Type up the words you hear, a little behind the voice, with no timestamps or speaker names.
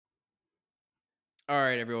All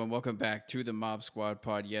right, everyone, welcome back to the Mob Squad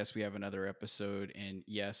pod. Yes, we have another episode, and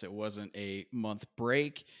yes, it wasn't a month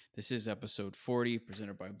break. This is episode 40,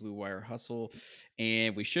 presented by Blue Wire Hustle,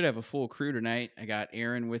 and we should have a full crew tonight. I got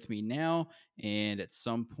Aaron with me now, and at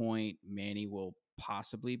some point, Manny will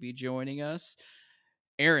possibly be joining us.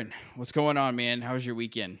 Aaron, what's going on, man? How was your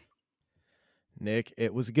weekend? Nick,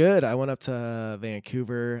 it was good. I went up to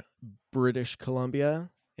Vancouver, British Columbia,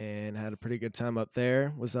 and had a pretty good time up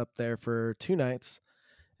there. Was up there for 2 nights,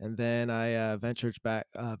 and then I ventured back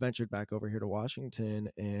over here to Washington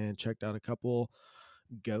and checked out a couple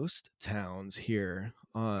ghost towns here.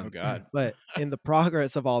 Oh, God. But in the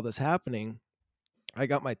progress of all this happening, I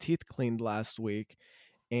got my teeth cleaned last week,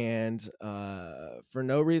 and for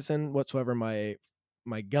no reason whatsoever, my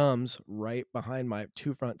gums right behind my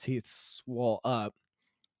two front teeth swell up.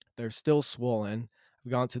 They're still swollen.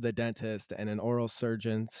 I've gone to the dentist and an oral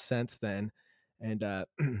surgeon since then, and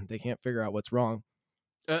they can't figure out what's wrong.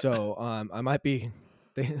 Uh, So I might be.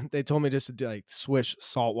 They told me just to do, like, swish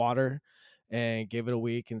salt water and give it a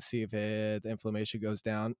week and see if the inflammation goes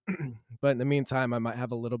down. But in the meantime, I might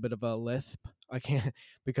have a little bit of a lisp. I can't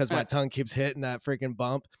because my tongue keeps hitting that freaking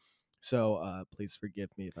bump. So please forgive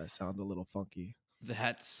me if I sound a little funky.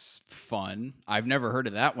 that's fun. I've never heard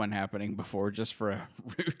of that one happening before, just for a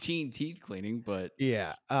routine teeth cleaning, but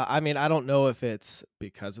Yeah, I mean, I don't know if it's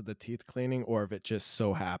because of the teeth cleaning or if it just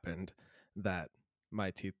so happened that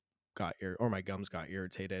my teeth or my gums got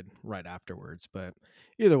irritated right afterwards. But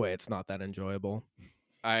either way, it's not that enjoyable.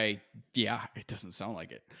 yeah, it doesn't sound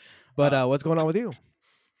like it. But Uh, what's going on with you?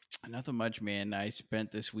 Nothing much, man. I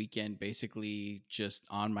spent this weekend basically just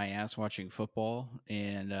on my ass watching football,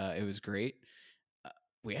 and it was great. Uh,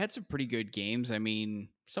 we had some pretty good games. I mean,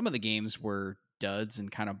 some of the games were duds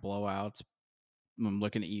and kind of blowouts. I'm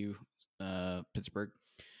looking at you, Pittsburgh,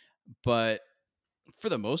 but for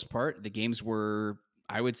the most part, the games were,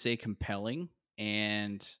 I would say, compelling,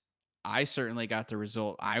 and I certainly got the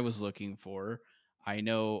result I was looking for. I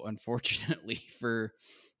know, unfortunately, for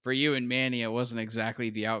you and Manny, it wasn't exactly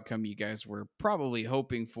the outcome you guys were probably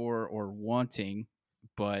hoping for or wanting,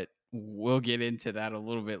 but we'll get into that a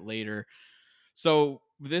little bit later. So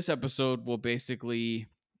this episode will basically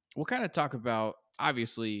we'll kind of talk about,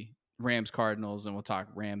 obviously, Rams Cardinals, and we'll talk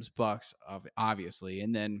Rams Bucks, obviously,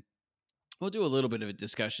 and then we'll do a little bit of a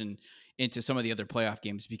discussion into some of the other playoff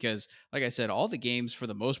games because, like I said, all the games for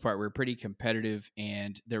the most part were pretty competitive,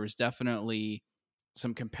 and there was definitely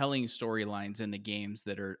some compelling storylines in the games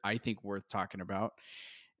that are, I think, worth talking about.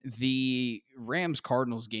 The Rams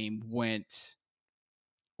Cardinals game went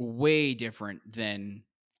way different than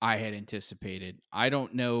I had anticipated. I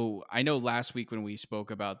don't know. I know last week when we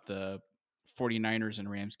spoke about the 49ers and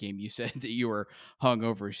Rams game, you said that you were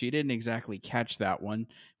hungover, so you didn't exactly catch that one.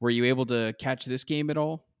 Were you able to catch this game at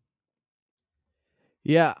all?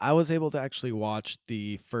 Yeah, I was able to actually watch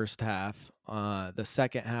the first half. The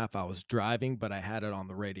second half, I was driving, but I had it on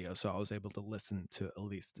the radio, so I was able to listen to at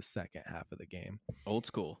least the second half of the game. Old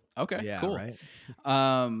school. Okay, Yeah, cool. right.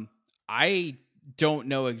 Um, I don't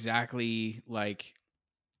know exactly like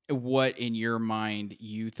what in your mind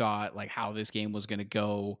you thought like how this game was going to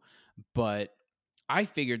go, but I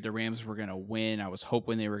figured the Rams were going to win. I was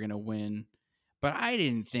hoping they were going to win, but I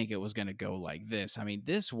didn't think it was going to go like this. I mean,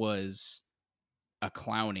 this was a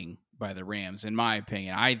clowning by the Rams, in my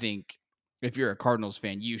opinion. I think if you're a Cardinals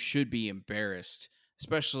fan, you should be embarrassed,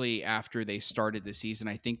 especially after they started the season.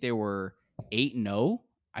 I think they were 8-0.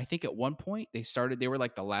 I think at one point they were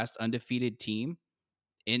like the last undefeated team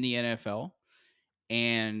in the NFL,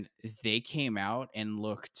 and they came out and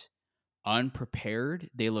looked unprepared.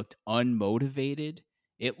 They looked unmotivated.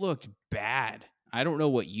 It looked bad. I don't know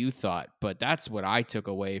what you thought, but that's what I took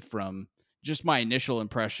away from just my initial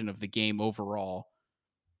impression of the game overall.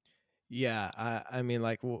 Yeah, I mean,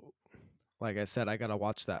 like I said, I gotta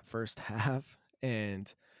watch that first half,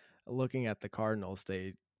 and looking at the Cardinals,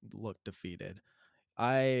 they look defeated.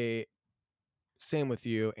 I Same with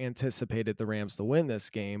you, anticipated the Rams to win this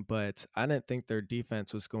game, but I didn't think their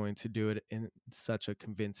defense was going to do it in such a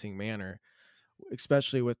convincing manner,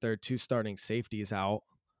 especially with their two starting safeties out,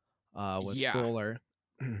 with Yeah. Fuller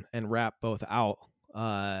and Rapp both out.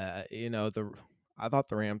 The I thought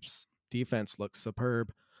the Rams defense looked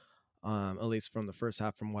superb, at least from the first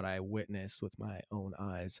half, from what I witnessed with my own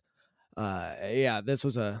eyes. Yeah, this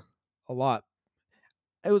was a lot.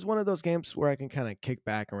 It was one of those games where I can kind of kick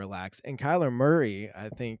back and relax. And Kyler Murray, I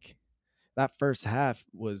think that first half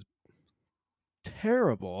was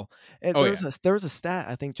terrible. And Oh yeah. there was a stat,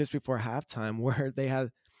 I think, just before halftime where they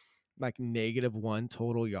had like -1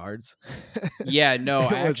 total yards. Yeah, no,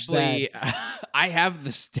 It was bad. actually, I have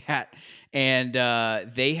the stat, and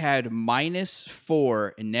they had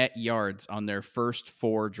 -4 net yards on their first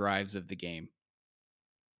 4 drives of the game.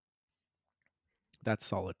 That's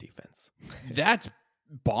solid defense. That's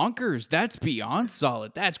bonkers. That's beyond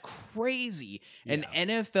solid. That's crazy. An Yeah.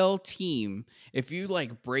 NFL team, if you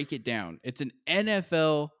like break it down, it's an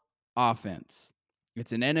NFL offense.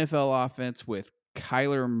 It's an NFL offense with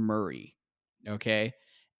Kyler Murray. Okay.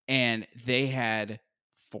 And they had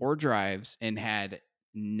 4 drives and had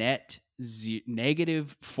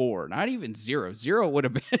 -4, not even 0. 0 would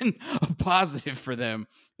have been a positive for them.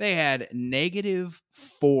 They had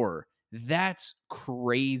 -4. That's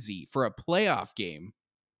crazy for a playoff game.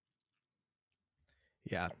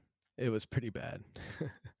 Yeah. It was pretty bad.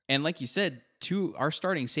 And like you said, two our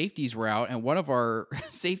starting safeties were out, and one of our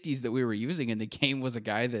safeties that we were using in the game was a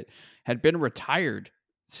guy that had been retired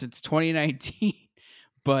since 2019.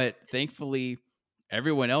 But thankfully,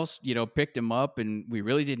 everyone else, picked him up, and we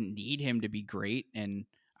really didn't need him to be great. And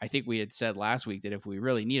I think we had said last week that if we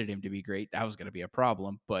really needed him to be great, that was going to be a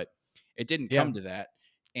problem. But it didn't Yeah. come to that.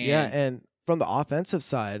 Yeah, And and from the offensive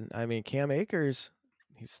side, I mean, Cam Akers,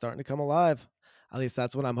 he's starting to come alive. At least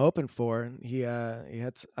that's what I'm hoping for. He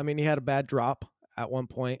had I mean, he had a bad drop at one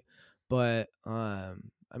point, but I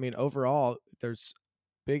mean, overall there's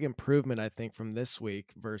big improvement I think from this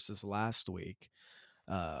week versus last week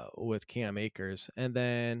with Cam Akers. And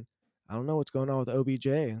then I don't know what's going on with OBJ.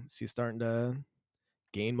 Is he starting to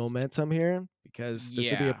gain momentum here? Because this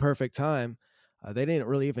would be a yeah, perfect time. They didn't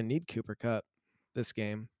really even need Cooper Cup this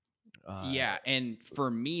game. Uh, Yeah, and for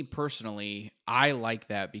me personally, I like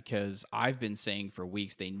that because I've been saying for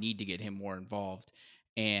weeks they need to get him more involved.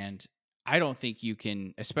 And I don't think you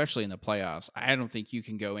can, especially in the playoffs, I don't think you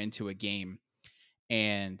can go into a game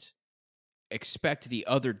and expect the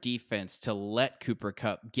other defense to let Cooper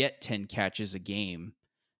Cup get 10 catches a game.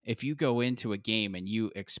 If you go into a game and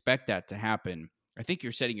you expect that to happen, I think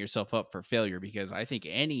you're setting yourself up for failure because I think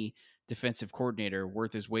any defensive coordinator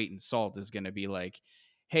worth his weight in salt is going to be like,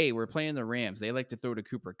 hey, we're playing the Rams. They like to throw to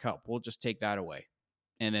Cooper Cup. We'll just take that away.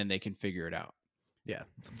 And then they can figure it out. yeah.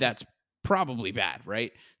 That's probably bad,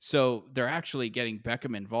 right? So they're actually getting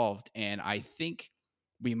Beckham involved. And I think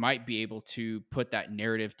we might be able to put that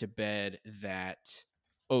narrative to bed that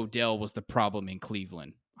Odell was the problem in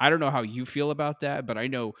Cleveland. I don't know how you feel about that, but I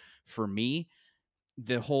know for me,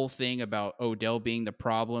 the whole thing about Odell being the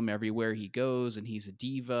problem everywhere he goes and he's a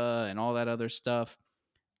diva and all that other stuff,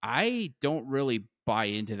 I don't really buy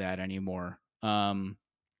into that anymore.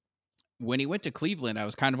 When he went to Cleveland, I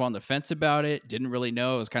was kind of on the fence about it. Didn't really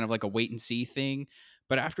know. It was kind of like a wait and see thing.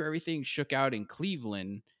 But after everything shook out in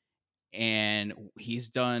Cleveland and he's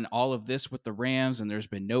done all of this with the Rams and there's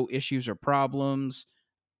been no issues or problems,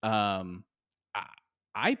 um, I,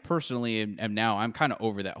 I personally am now, I'm kind of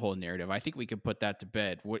over that whole narrative. I think we could put that to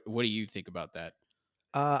bed. What do you think about that?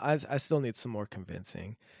 I still need some more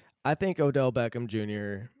convincing. I think Odell Beckham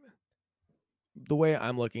Jr. The way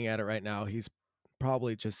I'm looking at it right now, he's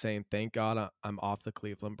probably just saying, "Thank God I'm off the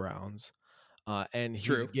Cleveland Browns." And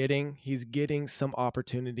True. he's getting some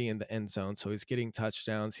opportunity in the end zone, so he's getting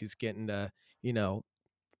touchdowns. He's getting to you know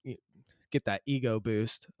y- get that ego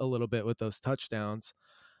boost a little bit with those touchdowns.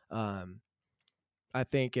 Um, I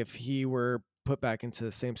think if he were put back into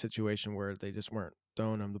the same situation where they just weren't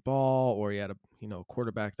throwing him the ball, or he had a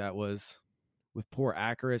quarterback that was with poor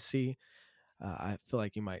accuracy, I feel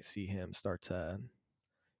like you might see him start to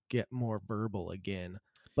get more verbal again.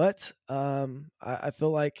 But I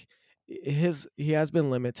feel like he has been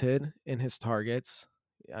limited in his targets.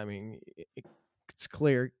 I mean, it's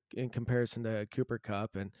clear in comparison to Cooper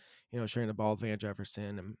Cup and sharing the ball with Van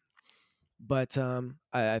Jefferson. But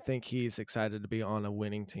I think he's excited to be on a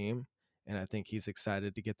winning team, and I think he's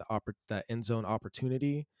excited to get that end zone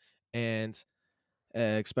opportunity. And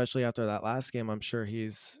especially after that last game, I'm sure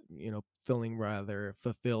he's feeling rather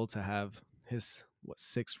fulfilled to have his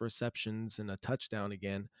 6 receptions and a touchdown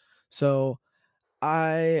again. So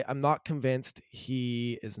I'm not convinced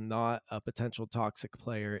he is not a potential toxic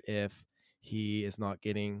player if he is not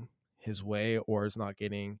getting his way or is not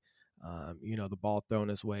getting the ball thrown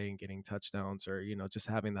his way and getting touchdowns, or just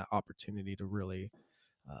having that opportunity to really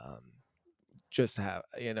um, just have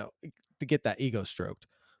to get that ego stroked.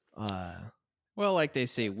 uh Well, like they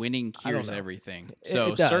say, winning I don't cures know. everything. It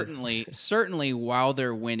So does. certainly, while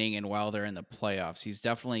they're winning and while they're in the playoffs, he's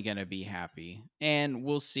definitely going to be happy. And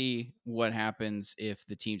we'll see what happens if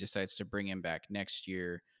the team decides to bring him back next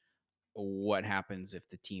year. What happens if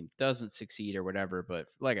the team doesn't succeed or whatever. But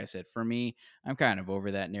like I said, for me, I'm kind of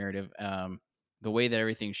over that narrative. the way that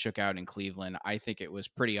everything shook out in Cleveland, I think it was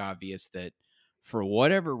pretty obvious that for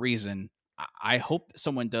whatever reason, I hope that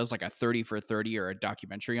someone does like a 30 for 30 or a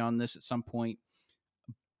documentary on this at some point.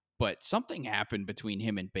 But something happened between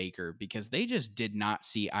him and Baker because they just did not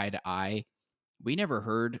see eye to eye. We never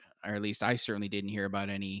heard, or at least I certainly didn't hear about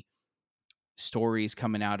any stories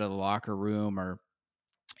coming out of the locker room or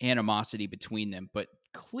animosity between them, but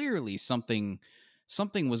clearly something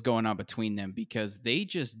was going on between them because they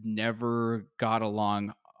just never got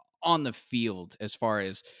along on the field as far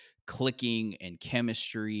as clicking and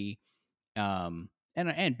chemistry.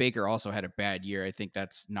 And Baker also had a bad year. I think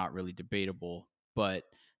that's not really debatable, but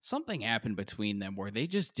something happened between them where they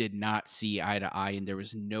just did not see eye to eye and there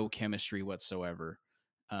was no chemistry whatsoever.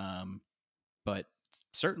 Um, but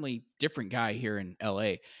certainly different guy here in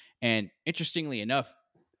LA. And interestingly enough,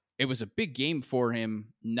 it was a big game for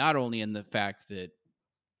him, not only in the fact that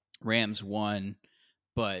Rams won,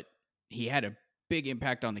 but he had a big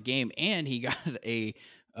impact on the game and he got a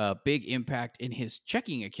big impact in his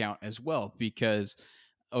checking account as well because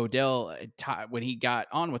Odell, when he got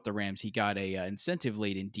on with the Rams, he got a incentive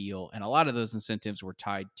laden deal, and a lot of those incentives were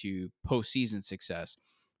tied to postseason success.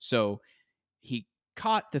 So he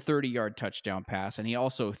caught the 30-yard touchdown pass and he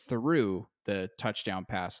also threw the touchdown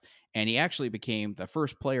pass, and he actually became the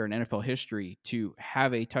first player in NFL history to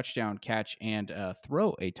have a touchdown catch and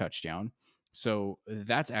throw a touchdown. So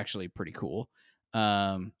that's actually pretty cool.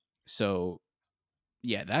 So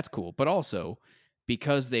yeah, that's cool. But also,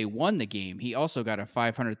 because they won the game, he also got a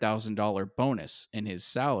 $500,000 bonus in his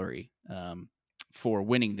salary for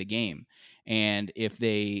winning the game. And if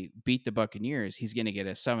they beat the Buccaneers, he's going to get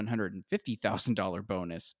a $750,000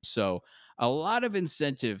 bonus. So a lot of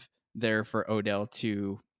incentive there for Odell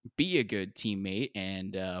to be a good teammate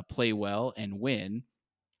and play well and win.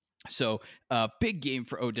 So, big game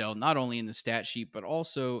for Odell, not only in the stat sheet, but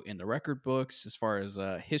also in the record books as far as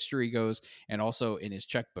history goes, and also in his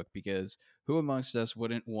checkbook, because who amongst us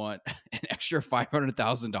wouldn't want an extra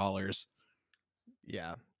 $500,000?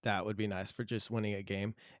 Yeah, that would be nice for just winning a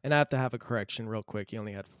game. And I have to have a correction real quick. He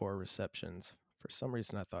only had 4 receptions. For some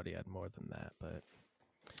reason, I thought he had more than that, but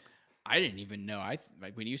I didn't even know.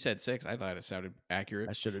 Like when you said 6, I thought it sounded accurate.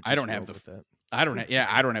 I should have I just don't have rolled the, with it. yeah,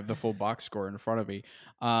 I don't have the full box score in front of me.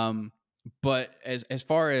 Um, but as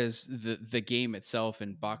far as the game itself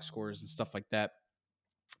and box scores and stuff like that,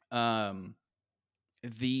 um,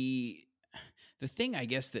 the the thing I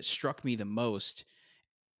guess that struck me the most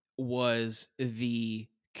was the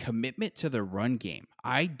commitment to the run game.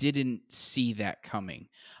 I didn't see that coming.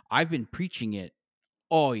 I've been preaching it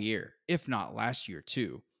all year, if not last year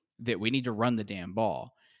too, that we need to run the damn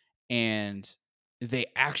ball. And they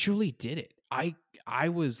actually did it. I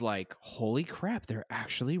was like, holy crap, they're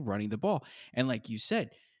actually running the ball. And like you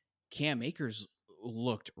said, Cam Akers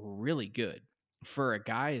looked really good for a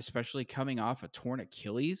guy, especially coming off a torn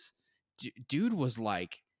Achilles. Dude was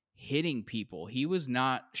like hitting people. He was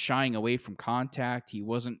not shying away from contact. He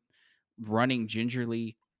wasn't running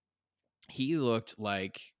gingerly. He looked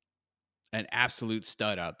like an absolute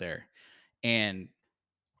stud out there. And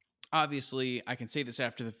obviously, I can say this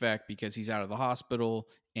after the fact because he's out of the hospital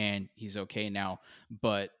and he's okay now.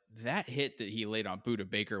 But that hit that he laid on Buda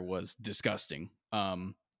Baker was disgusting.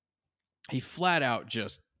 He flat out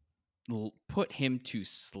just put him to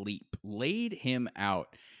sleep, laid him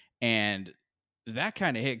out. And that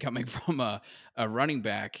kind of hit coming from a running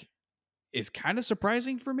back is kind of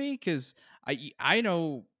surprising for me because I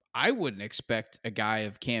know I wouldn't expect a guy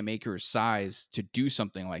of Cam Akers' size to do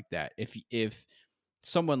something like that. If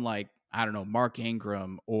someone like, I don't know, Mark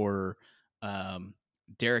Ingram or um,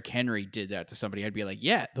 Derrick Henry did that to somebody, I'd be like,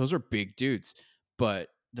 yeah, those are big dudes. But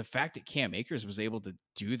the fact that Cam Akers was able to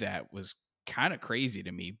do that was kind of crazy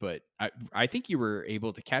to me. But I think you were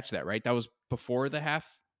able to catch that, right? That was before the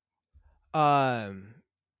half. Um,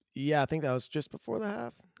 yeah, I think that was just before the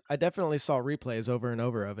half. I definitely saw replays over and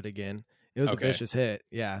over of it again. It was a Okay. vicious hit.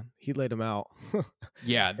 Yeah, he laid him out.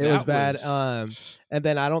 Yeah, It was that bad. was. And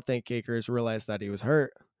then I don't think Akers realized that he was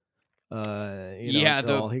hurt. Yeah,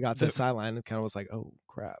 Until he got to the the sideline and kind of was like, "Oh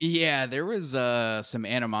crap." Yeah, there was some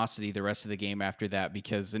animosity the rest of the game after that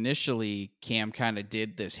because initially Cam kind of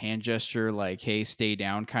did this hand gesture like, "Hey, stay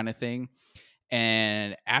down" kind of thing.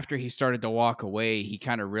 And after he started to walk away, he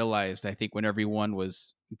kind of realized, I think when everyone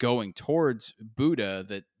was going towards Buddha,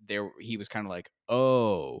 that he was kind of like,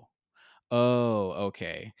 "Oh,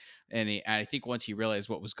 okay." And I think once he realized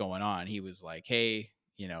what was going on, he was like, "Hey,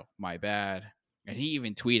 my bad." And he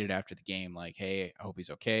even tweeted after the game like, "Hey, I hope he's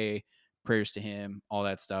okay. Prayers to him, all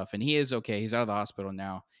that stuff." And he is okay. He's out of the hospital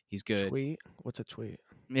now. He's good. Tweet? What's a tweet?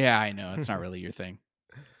 Yeah, I know. It's not really your thing.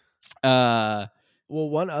 Uh Well,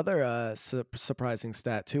 one other surprising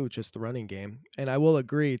stat too, just the running game, and I will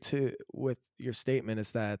agree too with your statement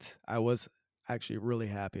is that I was actually really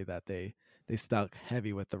happy that they stuck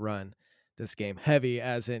heavy with the run this game. Heavy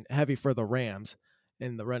as in heavy for the Rams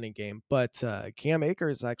in the running game, but Cam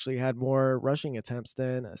Akers actually had more rushing attempts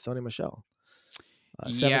than Sony Michel,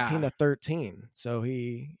 17 Yeah, to 13. So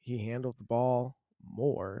he handled the ball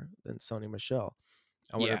more than Sony Michel.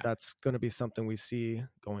 I wonder if yeah. that's going to be something we see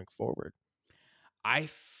going forward. I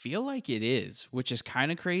feel like it is, which is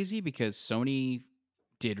kind of crazy because Sony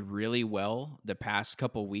did really well the past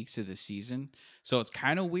couple weeks of the season. So it's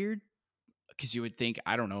kind of weird because you would think,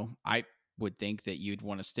 I don't know, I would think that you'd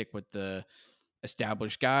want to stick with the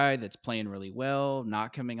established guy that's playing really well,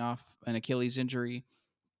 not coming off an Achilles injury.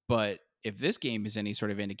 But if this game is any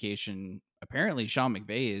sort of indication, apparently Sean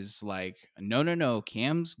McVay is like, no, no, no,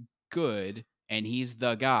 Cam's good and he's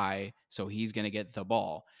the guy, so he's going to get the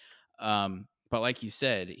ball. But like you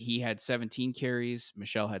said, he had 17 carries.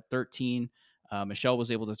 Michelle had 13. Michelle was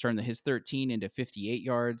able to turn his 13 into 58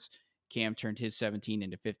 yards. Cam turned his 17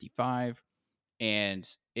 into 55. And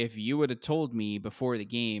if you would have told me before the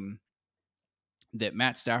game that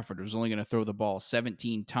Matt Stafford was only going to throw the ball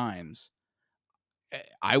 17 times,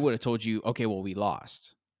 I would have told you, okay, well, we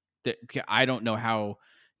lost. I don't know how,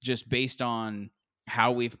 just based on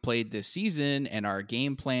how we've played this season and our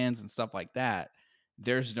game plans and stuff like that,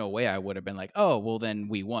 there's no way I would have been like, oh, well, then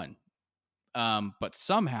we won. But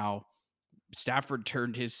somehow Stafford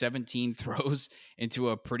turned his 17 throws into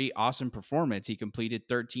a pretty awesome performance. He completed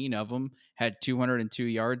 13 of them, had 202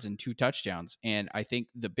 yards and 2 touchdowns. And I think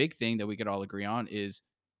the big thing that we could all agree on is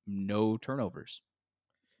no turnovers,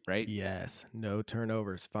 right? Yes, no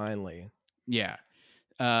turnovers finally. Yeah.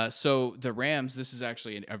 So the Rams, this is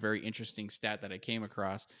actually a very interesting stat that I came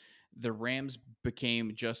across. The Rams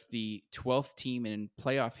became just the 12th team in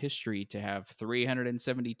playoff history to have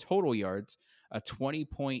 370 total yards, a 20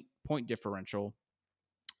 point differential,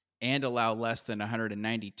 and allow less than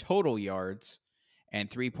 190 total yards and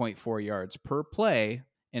 3.4 yards per play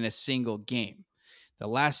in a single game. The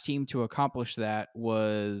last team to accomplish that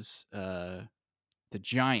was the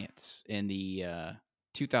Giants in the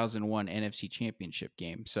 2001 NFC Championship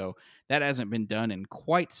game. So that hasn't been done in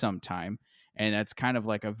quite some time. And that's kind of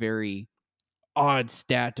like a very odd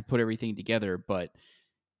stat to put everything together. But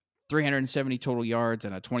 370 total yards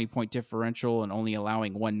and a 20 point differential and only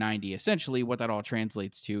allowing 190. Essentially, what that all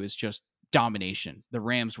translates to is just domination. The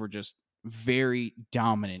Rams were just very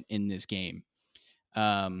dominant in this game.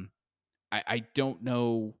 Um, I don't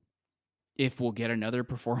know if we'll get another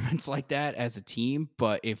performance like that as a team,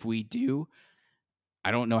 but if we do,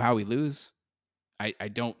 I don't know how we lose. I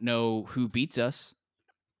don't know who beats us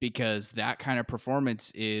because that kind of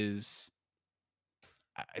performance is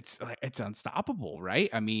it's unstoppable, right?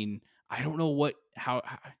 I mean, I don't know how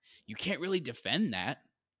you can't really defend that.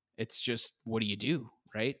 It's just what do you do,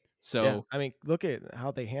 right? Yeah, So I mean, look at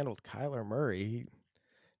how they handled Kyler Murray.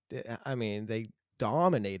 I mean, they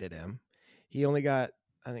dominated him. He only got,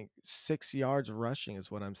 I think, 6 yards rushing is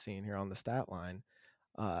what I'm seeing here on the stat line.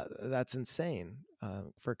 That's insane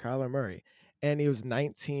for Kyler Murray. And he was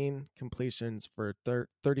 19 completions for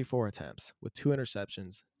 34 attempts with 2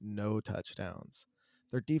 interceptions, no touchdowns.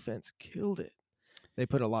 Their defense killed it. They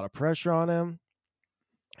put a lot of pressure on him,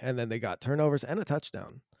 and then they got turnovers and a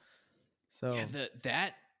touchdown. yeah, So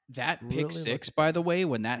that pick really six, looking by good. the way,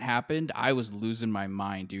 when that happened, I was losing my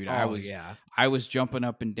mind, dude. Oh yeah, I was jumping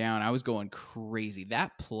up and down. I was going crazy.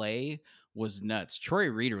 That play was nuts. Troy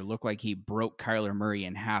Reader looked like he broke Kyler Murray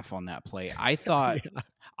in half on that play. yeah, I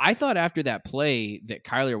thought after that play that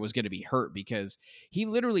Kyler was going to be hurt because he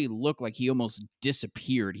literally looked like he almost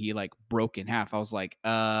disappeared. He like broke in half. I was like,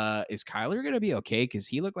 is Kyler going to be okay? Because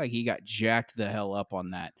he looked like he got jacked the hell up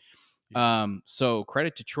on that. yeah, So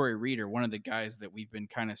credit to Troy Reader, one of the guys that we've been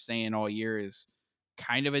kind of saying all year is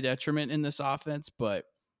kind of a detriment in this offense, but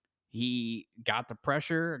he got the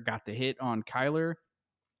pressure, got the hit on Kyler,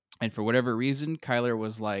 and for whatever reason, Kyler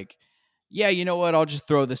was like, "Yeah, you know what? I'll just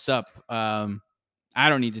throw this up. I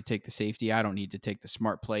don't need to take the safety. I don't need to take the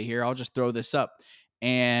smart play here. I'll just throw this up."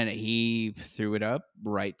 And he threw it up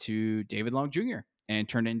right to David Long Jr. and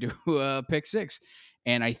turned it into a pick six.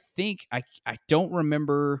 And I think I don't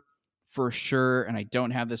remember for sure, and I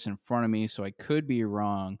don't have this in front of me, so I could be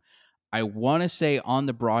wrong. I want to say on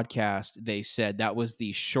the broadcast they said that was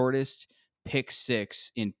the shortest pick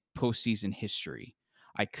six in postseason history.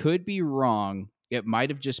 I could be wrong. It might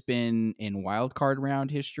have just been in wild card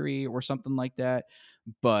round history or something like that,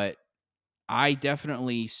 but I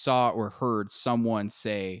definitely saw or heard someone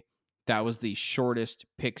say that was the shortest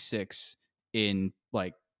pick six in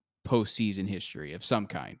like postseason history of some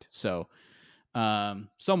kind. So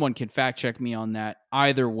Someone can fact check me on that.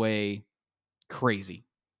 Either way, crazy,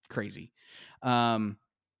 crazy. Um,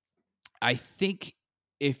 I think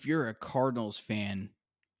if you're a Cardinals fan,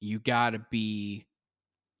 you gotta be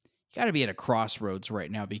at a crossroads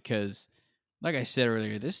right now because, like I said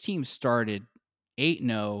earlier, this team started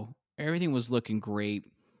 8-0. Everything was looking great,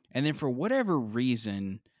 and then for whatever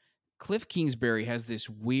reason, Cliff Kingsbury has this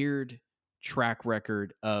weird track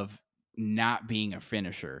record of not being a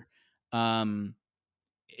finisher. Um,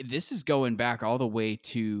 this is going back all the way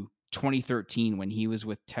to 2013 when he was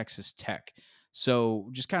with Texas Tech. So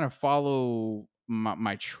just kind of follow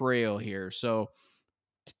my trail here. So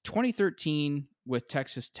 2013 with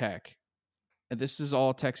Texas Tech. This is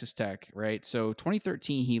all Texas Tech, right? So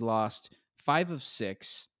 2013 he lost 5 of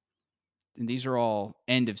 6, and these are all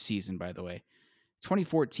end of season, by the way.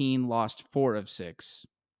 2014 lost 4 of 6.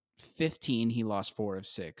 15 he lost 4 of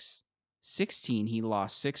 6. 16 he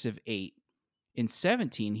lost 6 of 8. In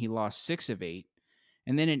 17 he lost 6 of 8.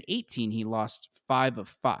 And then in 18 he lost 5 of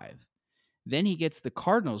 5. Then he gets the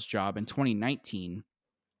Cardinals job in 2019.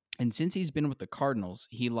 And since he's been with the Cardinals,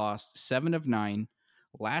 he lost 7 of 9.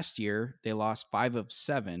 Last year, they lost 5 of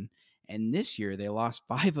 7. And this year, they lost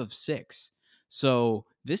 5 of 6. So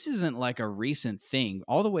this isn't like a recent thing.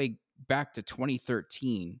 All the way back to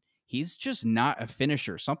 2013, he's just not a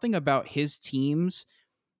finisher. Something about his teams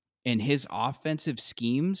and his offensive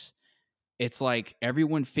schemes, it's like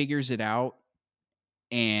everyone figures it out,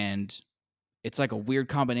 and it's like a weird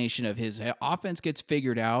combination of his offense gets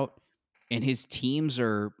figured out and his teams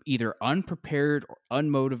are either unprepared or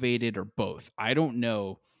unmotivated or both. I don't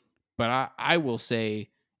know, but I will say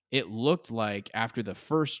it looked like after the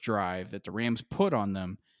first drive that the Rams put on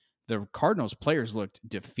them, the Cardinals players looked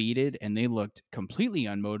defeated and they looked completely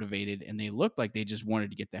unmotivated and they looked like they just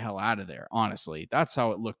wanted to get the hell out of there. Honestly, that's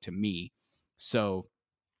how it looked to me. So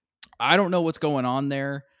I don't know what's going on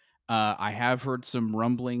there. I have heard some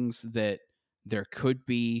rumblings that there could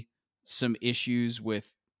be some issues with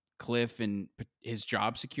Cliff and his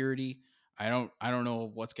job security. I don't know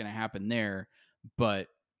what's going to happen there, but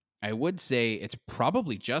I would say it's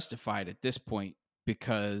probably justified at this point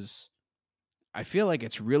because I feel like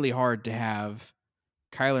it's really hard to have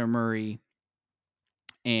Kyler Murray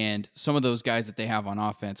and some of those guys that they have on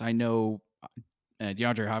offense. I know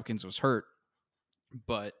DeAndre Hopkins was hurt,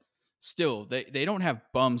 but still, they don't have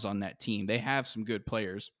bums on that team. They have some good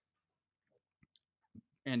players.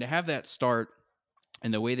 And to have that start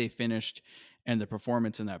and the way they finished and the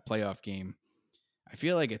performance in that playoff game, I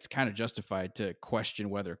feel like it's kind of justified to question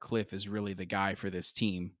whether Cliff is really the guy for this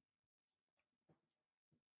team.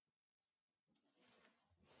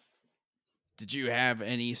 Did you have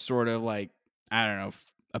any sort of like, I don't know,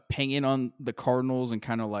 opinion on the Cardinals and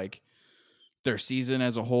kind of like their season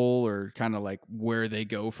as a whole or kind of like where they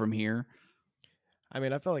go from here? I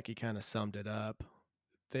mean, I felt like he kind of summed it up.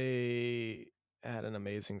 They had an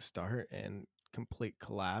amazing start and complete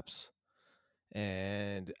collapse.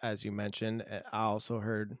 And as you mentioned, I also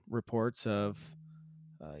heard reports of,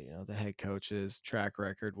 the head coach's track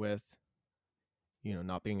record with,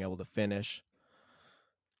 not being able to finish.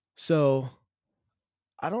 So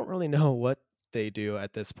I don't really know what they do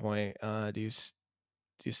at this point. Do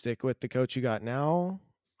you stick with the coach you got now?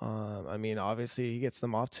 I mean, obviously, he gets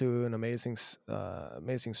them off to an amazing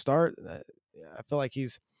start. Yeah, I feel like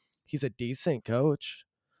he's a decent coach.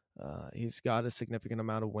 He's got a significant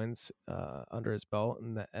amount of wins under his belt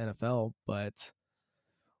in the NFL, but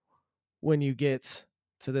when you get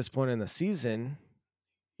to this point in the season,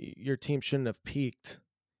 your team shouldn't have peaked,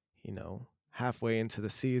 halfway into the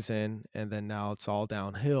season, and then now it's all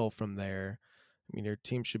downhill from there. I mean, your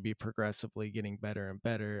team should be progressively getting better and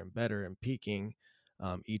better and better and peaking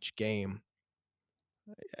each game,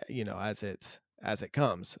 as it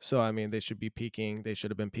comes. So I mean, they should be peaking. They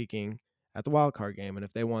should have been peaking at the wild card game, and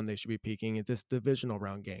if they won, they should be peaking at this divisional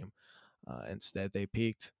round game. Instead, they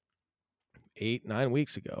peaked 8-9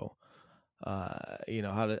 weeks ago.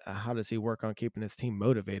 How does he work on keeping his team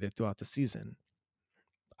motivated throughout the season?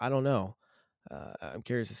 I don't know. I'm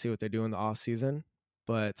curious to see what they do in the off season,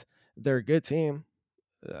 but they're a good team.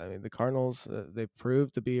 I mean, the Cardinals, they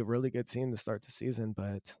proved to be a really good team to start the season,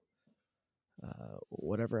 but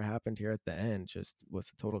whatever happened here at the end just was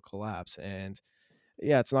a total collapse. And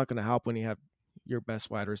yeah, it's not going to help when you have your best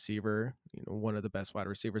wide receiver, one of the best wide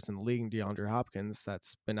receivers in the league, DeAndre Hopkins,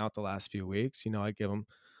 that's been out the last few weeks. I give him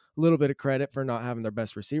a little bit of credit for not having their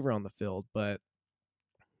best receiver on the field, but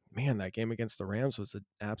man, that game against the Rams was an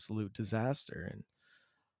absolute disaster. And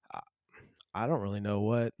I don't really know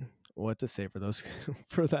what to say for those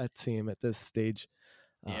for that team at this stage.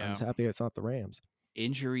 I'm Yeah. just happy it's not the Rams.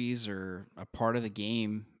 Injuries are a part of the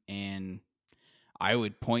game, and I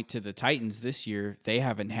would point to the Titans this year. They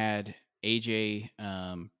haven't had AJ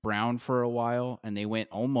Brown for a while, and they went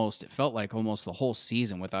almost, it felt like almost the whole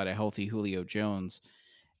season without a healthy Julio Jones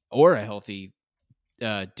or a healthy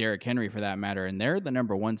Derrick Henry for that matter. And they're the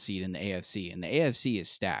number one seed in the AFC, and the AFC is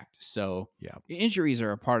stacked. So Yeah. injuries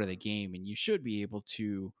are a part of the game, and you should be able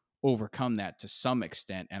to overcome that to some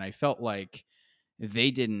extent. And I felt like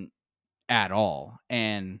they didn't at all.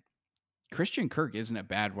 And Christian Kirk isn't a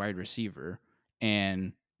bad wide receiver,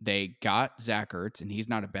 and they got Zach Ertz, and he's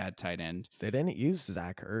not a bad tight end. They didn't use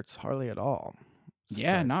Zach Ertz hardly at all.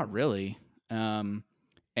 Yeah, Surprising. not really.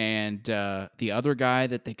 And the other guy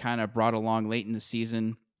that they kind of brought along late in the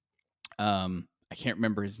season, I can't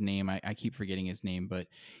remember his name. I keep forgetting his name, but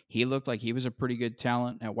he looked like he was a pretty good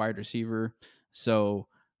talent at wide receiver. So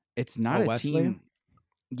it's not Oh, a Wesley? team.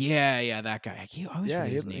 Yeah, that guy. I always Yeah, forget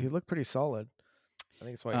his he name. looked pretty solid. I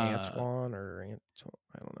think it's why Uh, Antoine or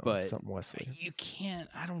I don't know, but something Wesley. you can't.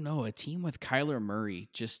 I don't know, a team with Kyler Murray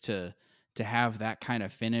just to have that kind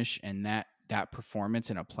of finish and that performance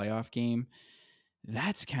in a playoff game.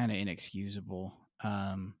 That's kind of inexcusable.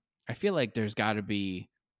 I feel like there's got to be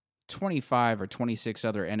 25 or 26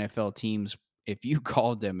 other NFL teams. If you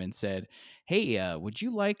called them and said, "Hey, would you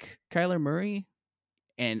like Kyler Murray?"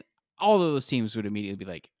 and all of those teams would immediately be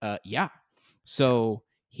like, yeah. Yeah. So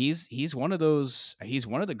he's one of those. He's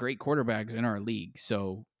one of the great quarterbacks in our league.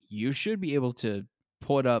 So you should be able to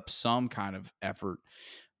put up some kind of effort,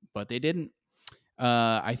 but they didn't.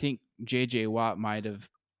 I think J.J. Watt might have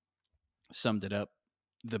summed it up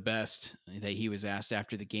the best that he was asked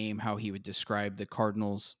after the game how he would describe the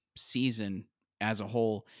Cardinals season as a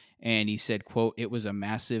whole, and he said, quote, "It was a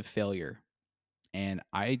massive failure." And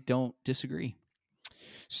I don't disagree.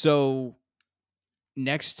 So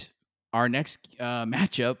next our next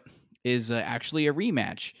matchup is actually a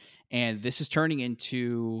rematch, and this is turning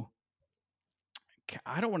into,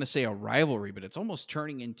 I don't want to say a rivalry, but it's almost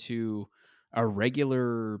turning into a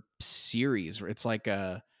regular series. It's like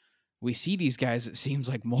we see these guys, it seems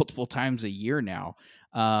like multiple times a year now.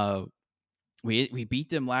 uh we beat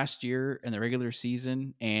them last year in the regular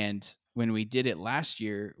season, and when we did it last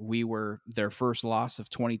year, we were their first loss of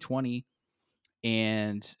 2020,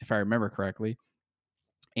 and if I remember correctly,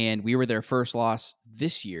 and we were their first loss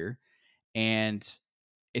this year. And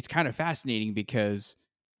it's kind of fascinating because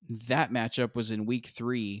that matchup was in week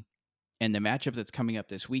 3, and the matchup that's coming up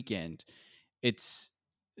this weekend, it's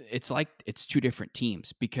it's like it's two different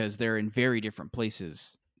teams because they're in very different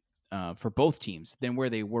places for both teams than where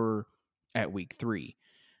they were at week 3.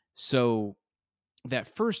 So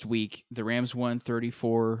that first week, the Rams won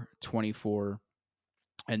 34-24,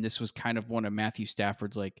 and this was kind of one of Matthew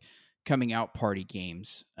Stafford's like coming out party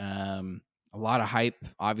games. A lot of hype.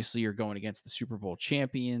 Obviously, you're going against the Super Bowl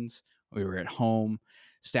champions. We were at home.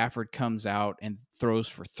 Stafford comes out and throws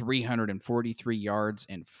for 343 yards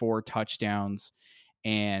and 4 touchdowns.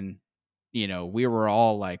 And, we were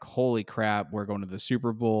all like, holy crap, we're going to the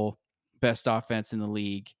Super Bowl, best offense in the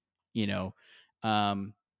league, you know.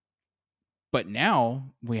 Um, but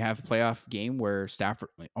now we have a playoff game where Stafford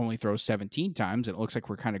only throws 17 times, and it looks like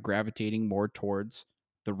we're kind of gravitating more towards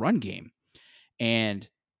the run game. And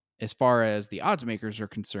as far as the odds makers are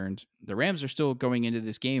concerned, the Rams are still going into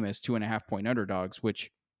this game as 2.5-point underdogs,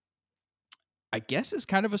 which I guess is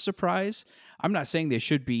kind of a surprise. I'm not saying they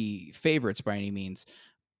should be favorites by any means,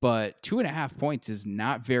 but 2.5 points is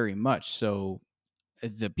not very much. So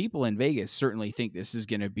the people in Vegas certainly think this is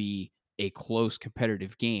going to be a close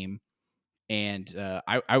competitive game, and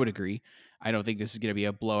I would agree. I don't think this is going to be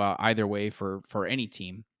a blowout either way for any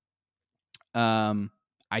team.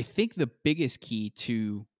 I think the biggest key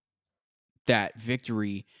to that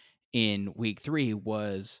victory in week 3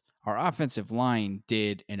 was our offensive line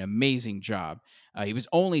did an amazing job. He was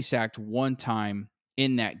only sacked one time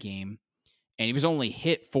in that game, and he was only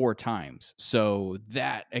hit 4 times. So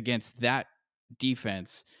that, against that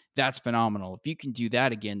defense, that's phenomenal. If you can do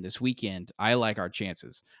that again this weekend, I like our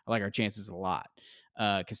chances. I like our chances a lot.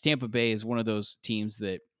 Because Tampa Bay is one of those teams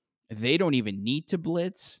that they don't even need to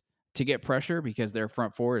blitz to get pressure because their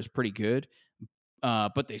front four is pretty good.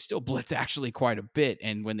 But they still blitz actually quite a bit.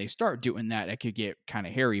 And when they start doing that, it could get kind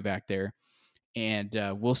of hairy back there. And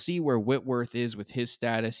we'll see where Whitworth is with his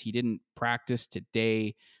status. He didn't practice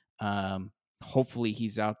today. Hopefully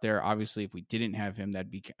he's out there. Obviously, if we didn't have him,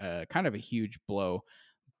 that'd be kind of a huge blow.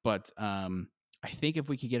 But I think if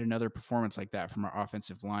we could get another performance like that from our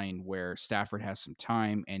offensive line where Stafford has some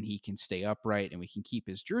time and he can stay upright and we can keep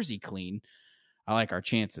his jersey clean, I like our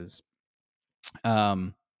chances.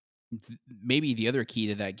 Maybe the other key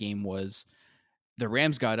to that game was the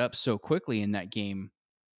Rams got up so quickly in that game.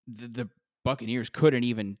 The Buccaneers couldn't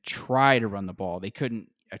even try to run the ball. They couldn't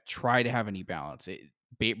try to have any balance.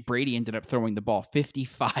 Brady ended up throwing the ball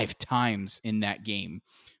 55 times in that game,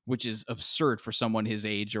 which is absurd for someone his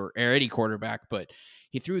age or any quarterback, but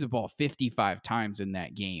he threw the ball 55 times in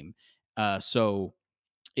that game. So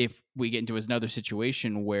if we get into another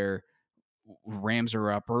situation where Rams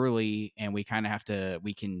are up early and we kind of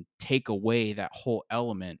we can take away that whole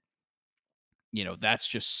element, that's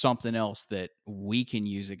just something else that we can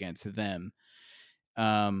use against them.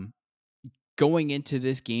 Um, Going into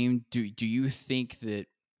this game, do you think that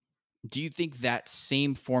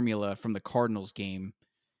same formula from the Cardinals game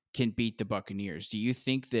can beat the Buccaneers? Do you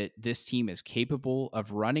think that this team is capable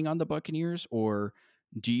of running on the Buccaneers, or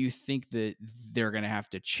do you think that they're going to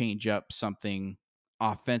have to change up something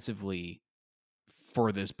offensively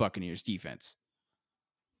for this Buccaneers defense?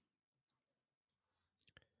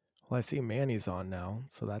 Well, I see Manny's on now,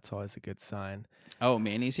 so that's always a good sign. Oh,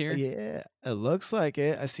 Manny's here? Yeah, it looks like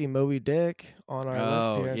it. I see Moby Dick on our list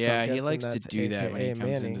Oh, here, so I'm yeah, he guessing likes to that's do that when he AKA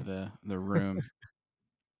comes into Manny. the room.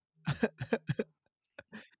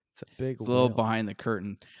 It's a big It's a little whale. behind the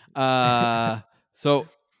curtain. So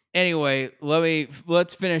anyway,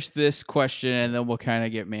 let's finish this question and then we'll kind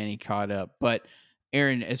of get Manny caught up. But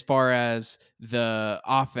Aaron, as far as the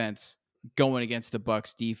offense going against the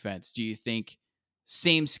Bucks defense, do you think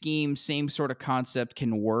same scheme, same sort of concept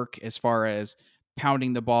can work as far as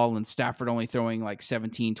pounding the ball and Stafford only throwing like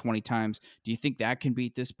 17, 20 times? Do you think that can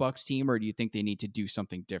beat this Bucks team, or do you think they need to do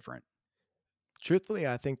something different? Truthfully,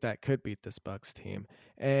 I think that could beat this Bucks team.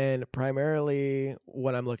 And primarily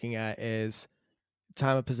what I'm looking at is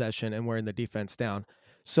time of possession and wearing the defense down.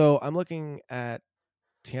 So I'm looking at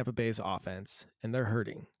Tampa Bay's offense and they're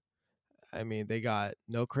hurting. I mean, they got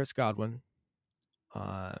no Chris Godwin.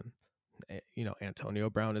 Antonio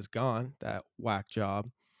Brown is gone, that whack job.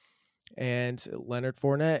 And Leonard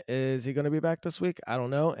Fournette, is he going to be back this week? I don't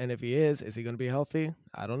know. And if he is he going to be healthy?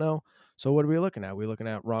 I don't know. So what are we looking at? We looking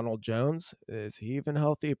at Ronald Jones? Is he even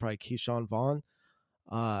healthy? Probably Keyshawn Vaughn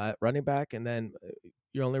at running back. And then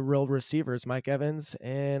your only real receivers, Mike Evans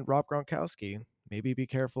and Rob Gronkowski. Maybe be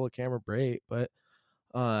careful of Cameron Brate, but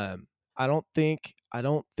um, I don't think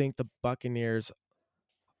the Buccaneers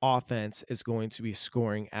offense is going to be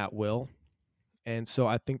scoring at will. And so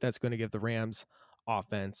I think that's going to give the Rams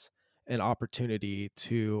offense an opportunity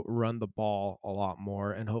to run the ball a lot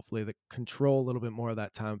more and hopefully control a little bit more of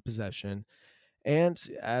that time of possession. And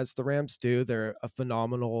as the Rams do, they're a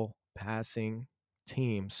phenomenal passing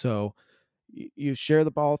team. So you share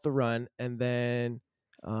the ball with the run, and then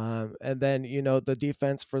the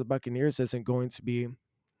defense for the Buccaneers isn't going to be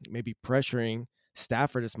maybe pressuring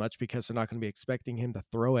Stafford as much because they're not going to be expecting him to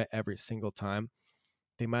throw it every single time.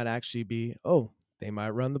 They might actually be, oh, they might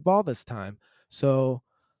run the ball this time. So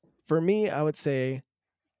for me, I would say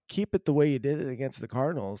keep it the way you did it against the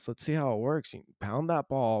Cardinals. Let's see how it works. You pound that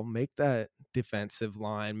ball, make that defensive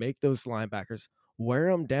line, make those linebackers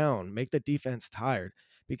wear them down, make the defense tired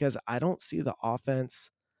because I don't see the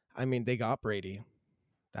offense. I mean, they got Brady,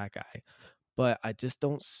 that guy, but I just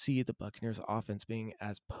don't see the Buccaneers offense being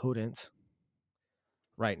as potent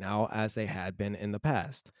right now as they had been in the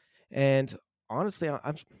past. And honestly,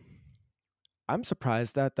 I'm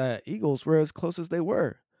surprised that the Eagles were as close as they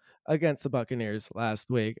were against the Buccaneers last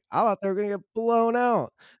week. I thought they were going to get blown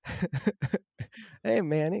out. Hey,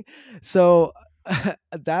 Manny. So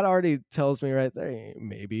that already tells me right there,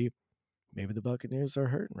 maybe the Buccaneers are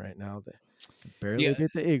hurting right now. They can barely Yeah,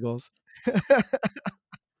 beat the Eagles.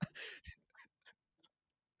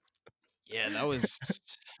 yeah, that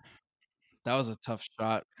was a tough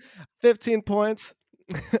shot. 15 points.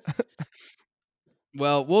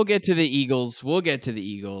 Well, we'll get to the Eagles. We'll get to the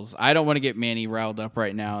Eagles. I don't want to get Manny riled up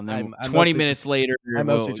right now, and then I'm I 20 mostly minutes just later, I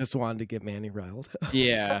mostly we'll just wanted to get Manny riled.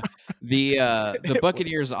 yeah. The It wa-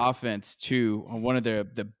 Buccaneers offense too, one of the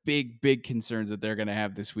big concerns that they're going to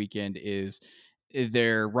have this weekend is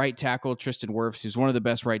their right tackle Tristan Wirfs, who's one of the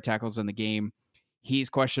best right tackles in the game. He's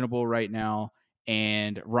questionable right now,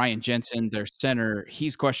 and Ryan Jensen, their center,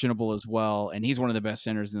 he's questionable as well, and he's one of the best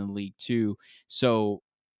centers in the league too. So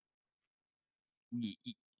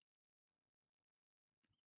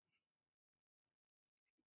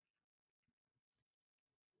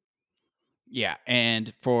yeah,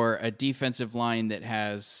 and for a defensive line that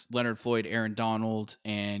has Leonard Floyd, Aaron Donald,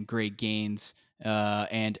 and Greg Gaines,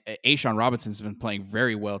 and Ashawn Robinson's been playing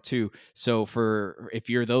very well too. So for if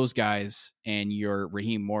you're those guys and you're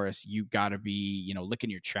Raheem Morris, you got to be licking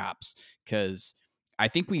your chops because I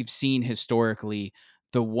think we've seen historically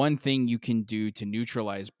the one thing you can do to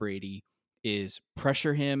neutralize Brady is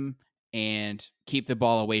pressure him and keep the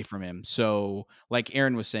ball away from him. So like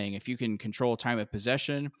Aaron was saying, if you can control time of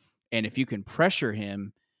possession And if you can pressure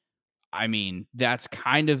him, I mean, that's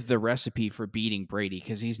kind of the recipe for beating Brady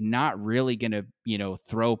because he's not really going to,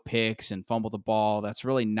 throw picks and fumble the ball. That's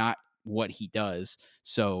really not what he does.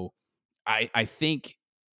 So I think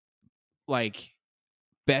like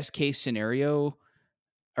best case scenario,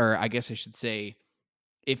 or I guess I should say,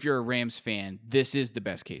 if you're a Rams fan, this is the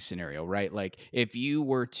best case scenario, right? Like if you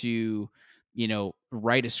were to,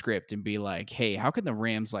 write a script and be like, "Hey, how can the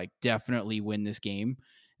Rams like definitely win this game?"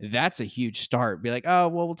 That's a huge start. Be like, "Oh,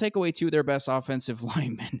 well, we'll take away two of their best offensive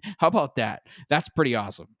linemen." How about that? That's pretty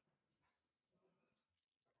awesome.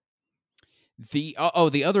 The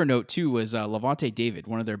other note too was Levante David,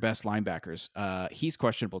 one of their best linebackers. He's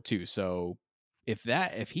questionable too. So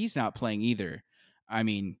if he's not playing either, I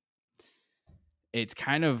mean, it's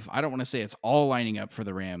kind of, I don't want to say it's all lining up for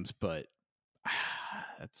the Rams, but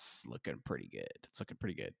that's looking pretty good. It's looking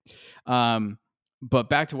pretty good. But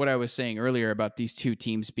back to what I was saying earlier about these two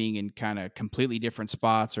teams being in kind of completely different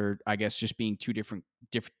spots, or I guess just being two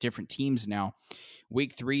different teams now.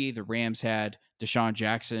 Week 3, the Rams had Deshaun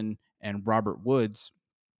Jackson and Robert Woods.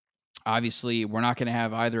 Obviously, we're not going to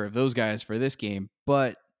have either of those guys for this game,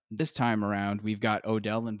 but this time around, we've got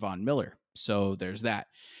Odell and Von Miller. So there's that.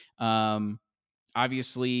 Um,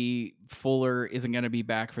 Obviously, Fuller isn't going to be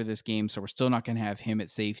back for this game, so we're still not going to have him at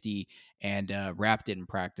safety. And Rapp didn't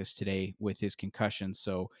practice today with his concussion,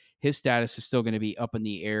 so his status is still going to be up in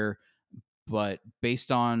the air. But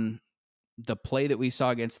based on the play that we saw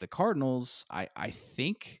against the Cardinals, I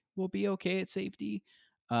think we'll be okay at safety.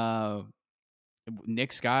 Uh,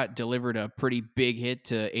 Nick Scott delivered a pretty big hit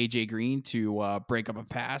to AJ Green to break up a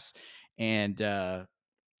pass, and I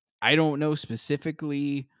don't know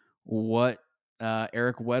specifically what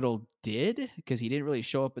Eric Weddle did because he didn't really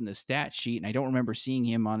show up in the stat sheet, and I don't remember seeing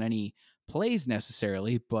him on any plays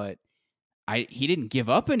necessarily. But he didn't give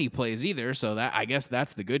up any plays either, so that I guess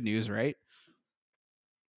that's the good news, right?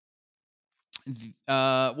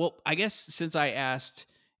 Well, I guess since I asked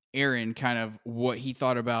Aaron kind of what he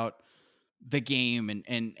thought about the game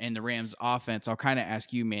and the Rams offense, I'll kind of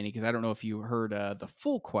ask you, Manny, because I don't know if you heard the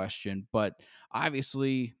full question, but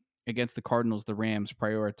obviously against the Cardinals, the Rams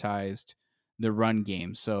prioritized the run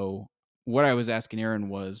game. So what I was asking Aaron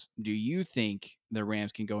was, do you think the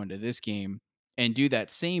Rams can go into this game and do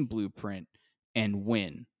that same blueprint and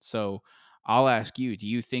win? So I'll ask you, do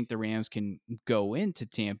you think the Rams can go into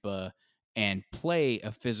Tampa and play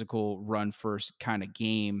a physical run first kind of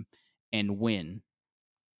game and win?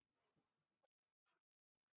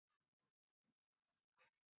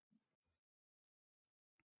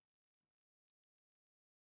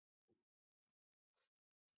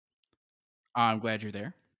 I'm glad you're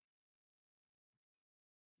there.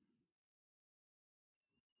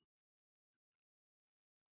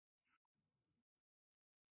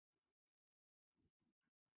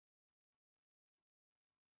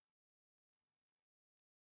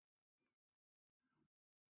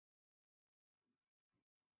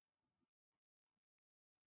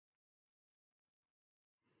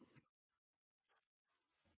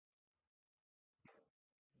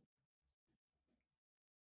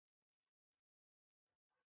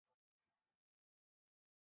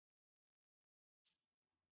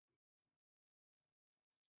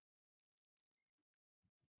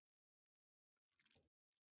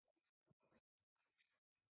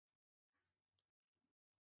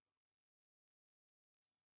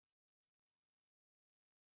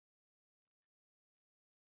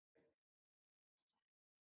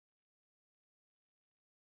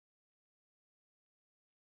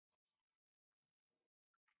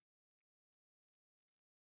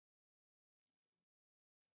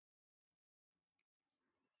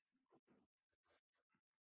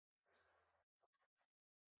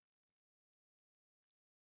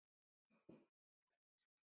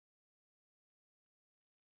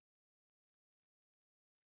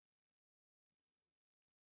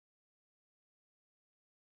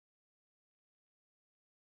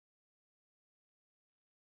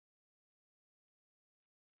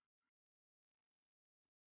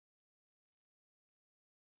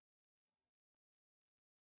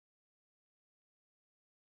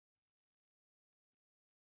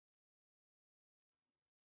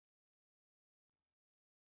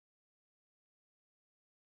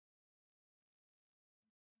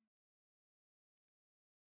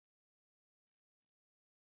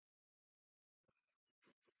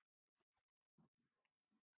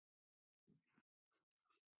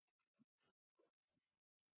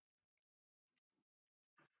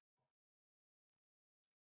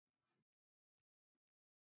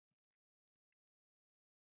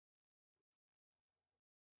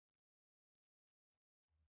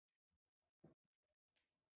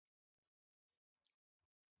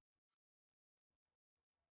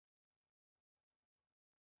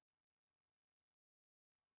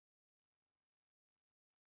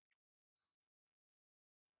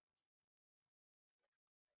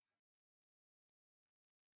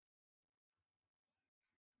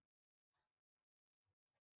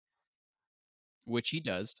 which he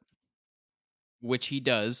does. Which he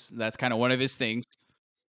does. That's kind of one of his things.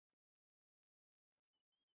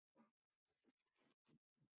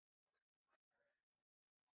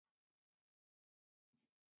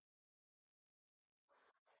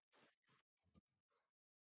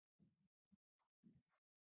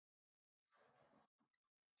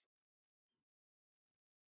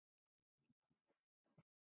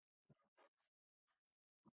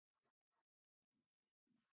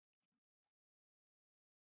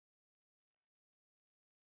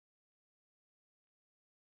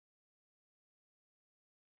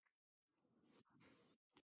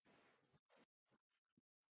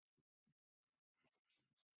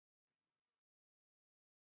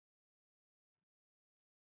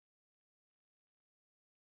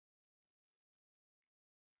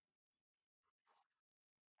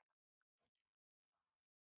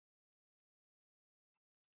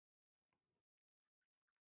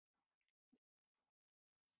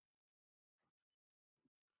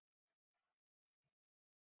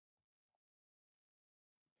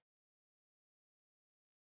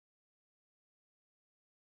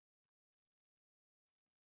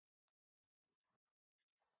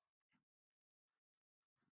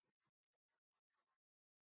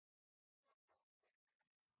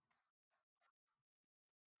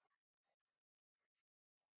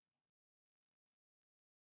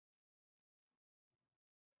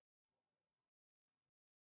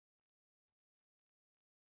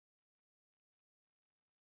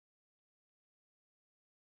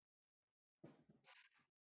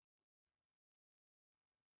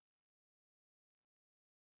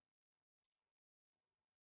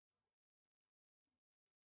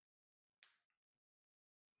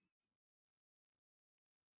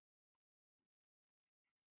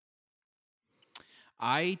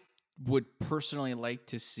 I would personally like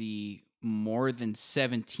to see more than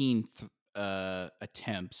 17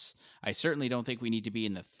 attempts. I certainly don't think we need to be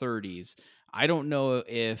in the 30s. I don't know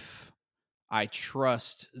if I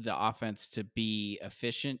trust the offense to be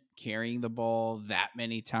efficient carrying the ball that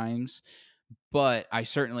many times, but I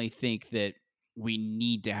certainly think that we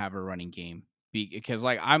need to have a running game because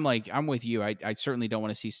I'm with you. I certainly don't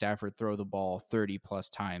want to see Stafford throw the ball 30 plus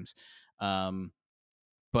times. Um,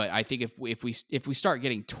 but I think if we start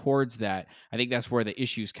getting towards that, I think that's where the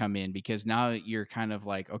issues come in because now you're kind of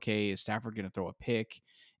like, okay, is Stafford going to throw a pick?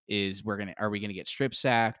 Are we gonna get strip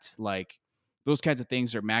sacked? Like those kinds of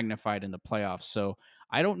things are magnified in the playoffs. So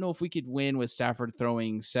I don't know if we could win with Stafford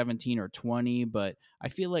throwing 17 or 20, but I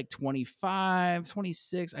feel like 25,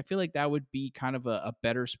 26. I feel like that would be kind of a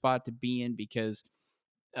better spot to be in because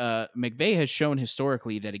McVay has shown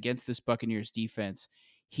historically that against this Buccaneers defense,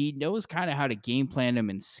 he knows kind of how to game plan them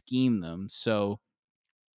and scheme them. So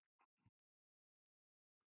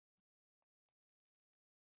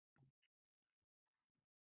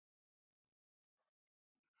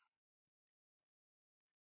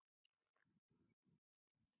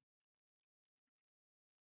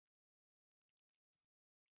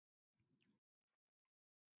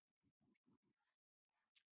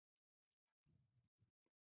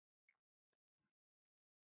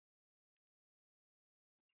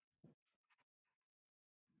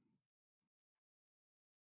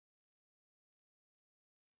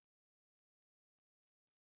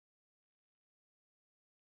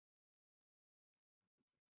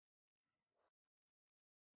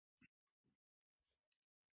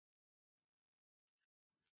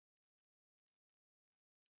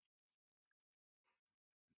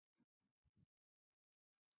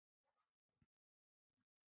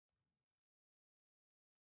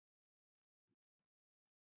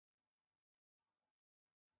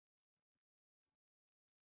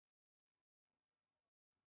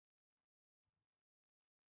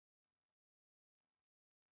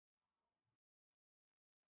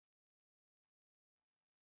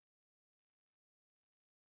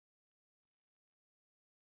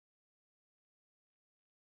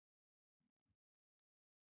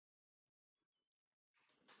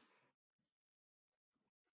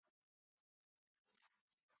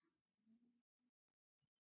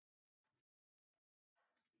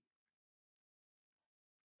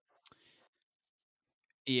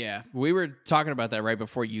yeah, we were talking about that right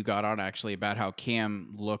before you got on, actually, about how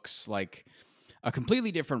Cam looks like a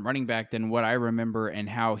completely different running back than what I remember, and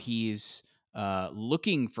how he's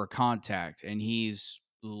looking for contact and he's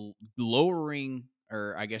lowering,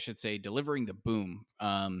 or I guess I should say, delivering the boom.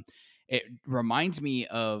 It reminds me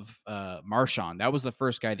of Marshawn. That was the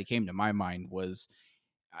first guy that came to my mind. Was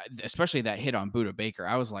especially that hit on Buda Baker.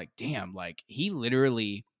 I was like, damn, like he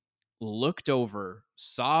literally looked over,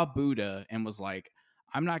 saw Buddha, and was like,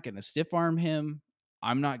 I'm not going to stiff arm him.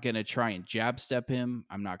 I'm not going to try and jab step him.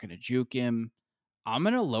 I'm not going to juke him. I'm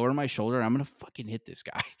going to lower my shoulder and I'm going to fucking hit this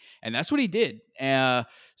guy. And that's what he did.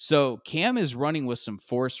 So Cam is running with some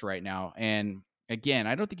force right now. And again,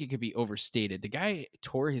 I don't think it could be overstated. The guy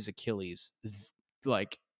tore his Achilles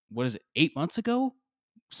like, what is it, 8 months ago?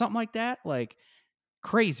 Something like that. Like,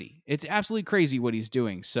 crazy. It's absolutely crazy what he's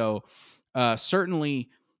doing. So, certainly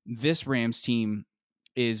this Rams team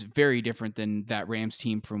is very different than that Rams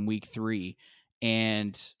team from week 3.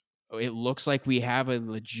 And it looks like we have a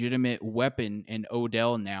legitimate weapon in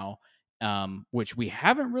Odell now, which we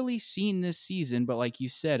haven't really seen this season. But like you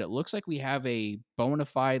said, it looks like we have a bona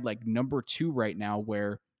fide like number 2 right now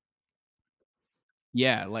where,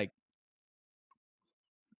 yeah, like,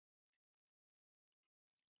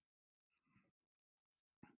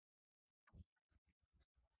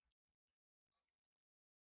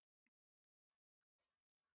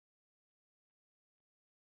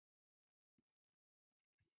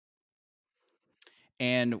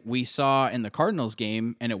 and we saw in the Cardinals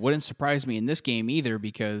game, and it wouldn't surprise me in this game either,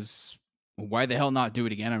 because why the hell not do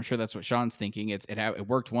it again? I'm sure that's what Sean's thinking. It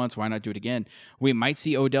worked once. Why not do it again? We might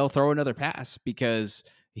see Odell throw another pass because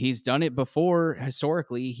he's done it before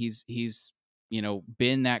historically. He's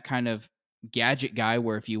been that kind of gadget guy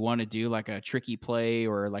where if you want to do like a tricky play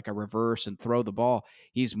or like a reverse and throw the ball,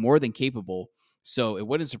 he's more than capable. So it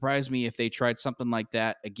wouldn't surprise me if they tried something like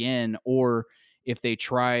that again, or if they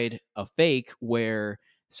tried a fake where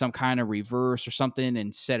some kind of reverse or something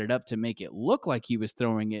and set it up to make it look like he was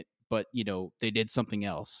throwing it, but they did something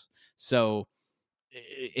else. So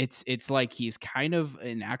it's like he's kind of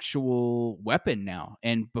an actual weapon now.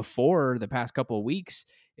 And before the past couple of weeks,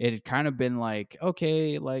 it had kind of been like,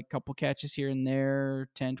 okay, like couple catches here and there,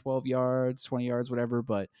 10, 12 yards, 20 yards, whatever.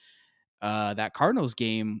 But that Cardinals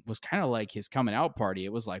game was kind of like his coming out party.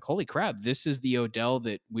 It was like, holy crap, this is the Odell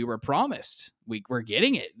that we were promised. We're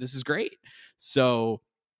getting it. This is great. So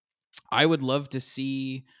I would love to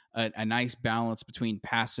see a nice balance between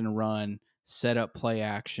pass and run, set up play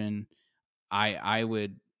action. I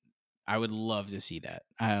would love to see that.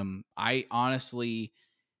 I honestly,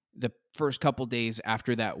 the first couple days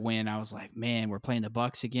after that win, I was like, man, we're playing the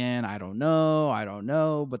Bucks again. I don't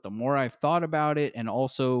know. But the more I've thought about it, and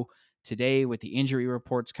also today with the injury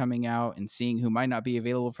reports coming out and seeing who might not be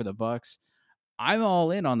available for the Bucks, I'm all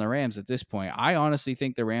in on the Rams at this point. I honestly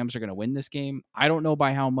think the Rams are going to win this game. I don't know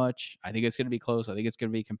by how much. I think it's going to be close. I think it's going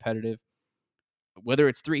to be competitive. Whether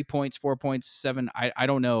it's 3 points, 4 points, seven, I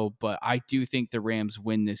don't know, but I do think the Rams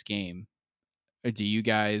win this game. Do you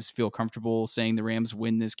guys feel comfortable saying the Rams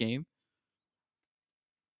win this game?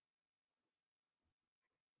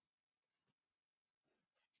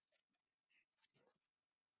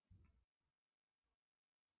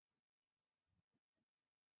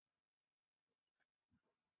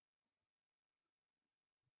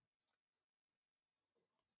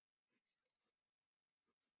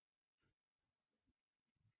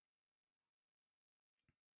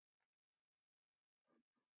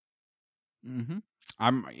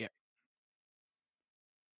 Mm-hmm. Yeah.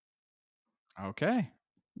 Okay.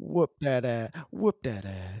 Whoop that ass. Whoop that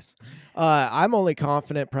ass. I'm only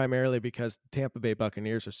confident primarily because the Tampa Bay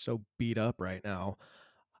Buccaneers are so beat up right now.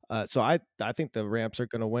 So I think the Rams are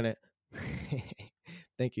going to win it.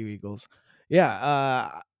 Thank you, Eagles.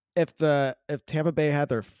 Yeah, if Tampa Bay had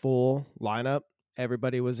their full lineup,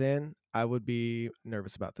 everybody was in, I would be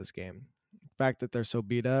nervous about this game. The fact that they're so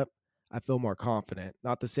beat up, I feel more confident.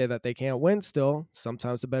 Not to say that they can't win still.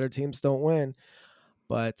 Sometimes the better teams don't win,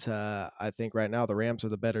 but I think right now the Rams are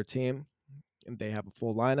the better team, and they have a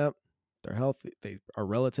full lineup. They're healthy. They are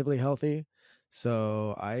relatively healthy.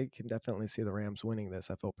 So I can definitely see the Rams winning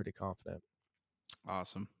this. I feel pretty confident.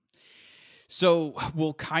 Awesome. So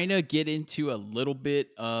we'll kind of get into a little bit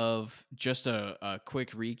of just a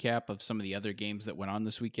quick recap of some of the other games that went on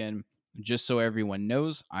this weekend. Just so everyone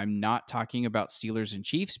knows, I'm not talking about Steelers and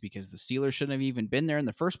Chiefs because the Steelers shouldn't have even been there in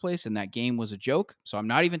the first place, and that game was a joke. So I'm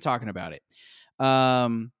not even talking about it.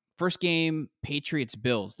 First game, Patriots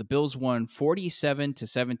Bills. The Bills won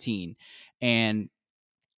 47-17, and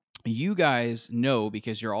you guys know,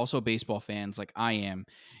 because you're also baseball fans like I am,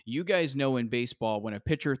 you guys know in baseball when a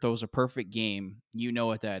pitcher throws a perfect game, you know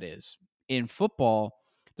what that is. In football,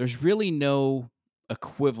 there's really no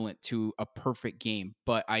equivalent to a perfect game,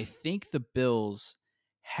 but I think the Bills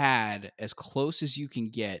had as close as you can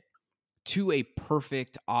get to a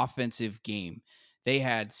perfect offensive game. They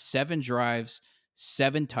had 7 drives,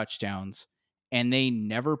 7 touchdowns, and they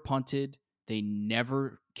never punted. They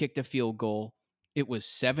never kicked a field goal. It was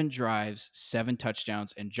 7 drives, 7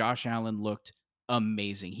 touchdowns, and Josh Allen looked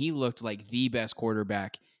amazing. He looked like the best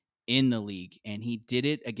quarterback in the league, and he did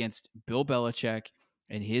it against Bill Belichick.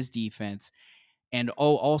 and his defense. And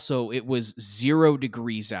oh, also, it was 0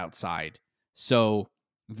 degrees outside. So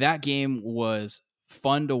that game was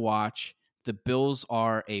fun to watch. The Bills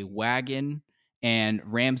are a wagon, and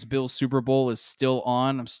Rams Bills Super Bowl is still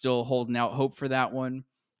on. I'm still holding out hope for that one.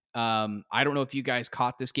 I don't know if you guys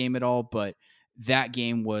caught this game at all, but that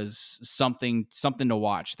game was something to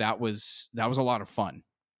watch. That was a lot of fun.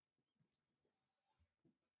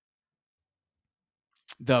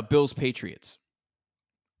 The Bills Patriots.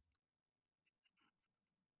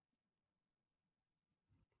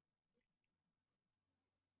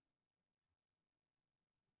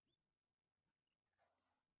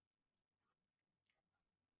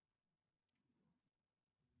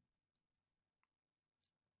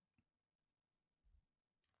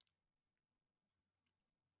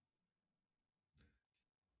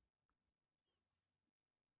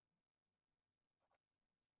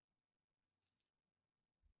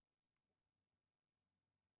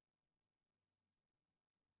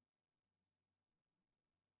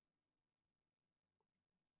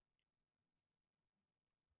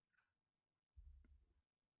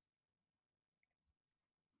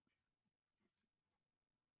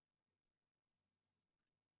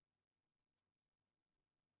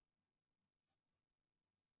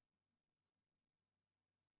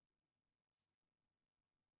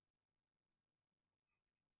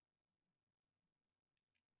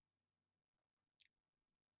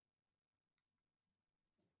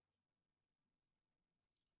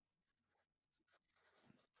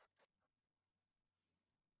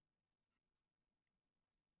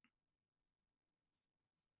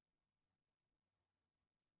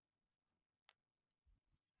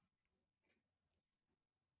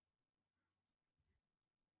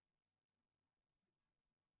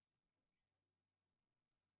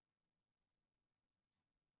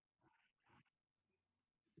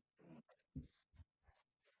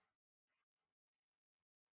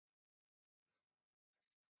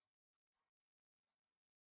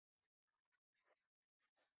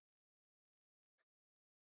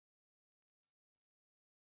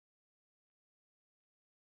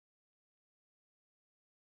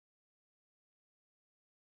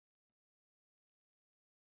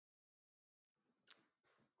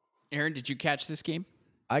 Aaron, did you catch this game?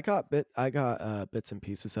 I got bits and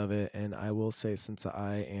pieces of it, and I will say, since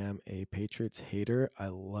I am a Patriots hater, I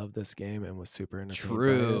love this game and was super entertained by it.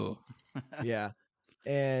 True. Yeah.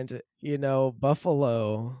 And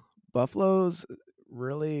Buffalo's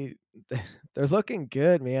really they're looking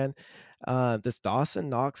good, man. This Dawson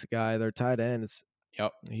Knox guy, their tight end,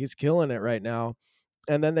 Yep. he's killing it right now.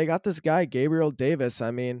 And then they got this guy, Gabriel Davis.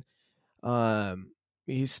 I mean, um,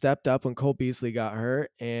 he stepped up when Cole Beasley got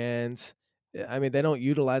hurt, and I mean, they don't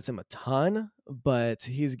utilize him a ton, but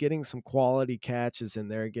he's getting some quality catches in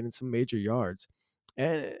there, getting some major yards,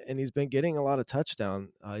 and he's been getting a lot of touchdown.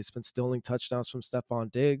 He's been stealing touchdowns from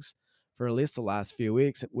Stephon Diggs for at least the last few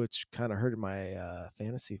weeks, which kind of hurted my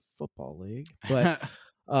fantasy football league, but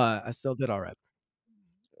I still did all right.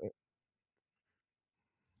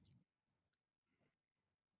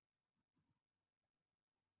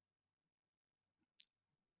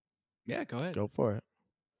 Yeah, go ahead. Go for it.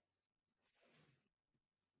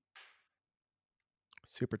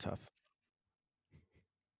 Super tough,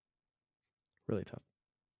 really tough.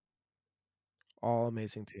 All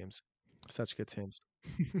amazing teams, such good teams.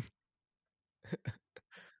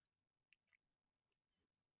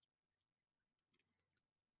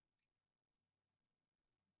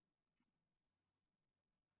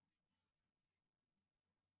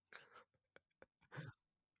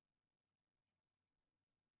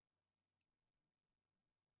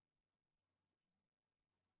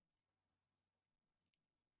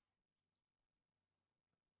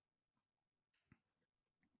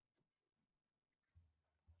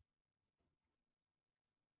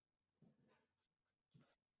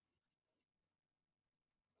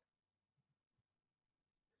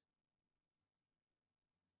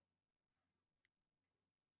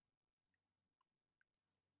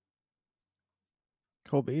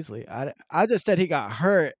 Cole Beasley. I just said he got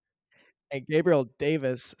hurt and Gabriel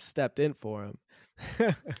Davis stepped in for him.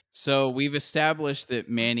 So we've established that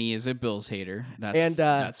Manny is a Bills hater. And,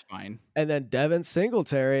 That's fine. and then Devin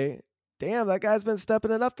Singletary, damn, that guy's been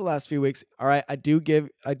stepping it up the last few weeks. All right, I do give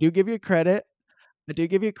you credit. I do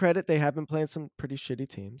give you credit. They have been playing some pretty shitty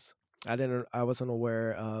teams. I wasn't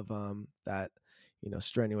aware of that,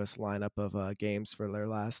 strenuous lineup of games for their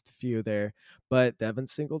last few there. But Devin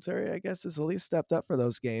Singletary, I guess, has at least stepped up for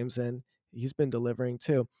those games, and he's been delivering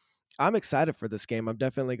too. I'm excited for this game. I'm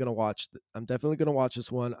definitely gonna watch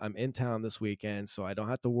this one. I'm in town this weekend, so I don't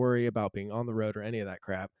have to worry about being on the road or any of that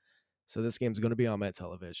crap. So this game's going to be on my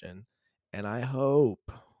television, and I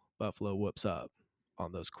hope Buffalo whoops up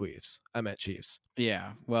on those Queefs. I meant Chiefs.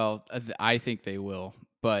 Yeah, well, I think they will,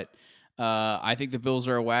 but I think the Bills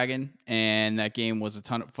are a wagon, and that game was a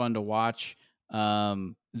ton of fun to watch.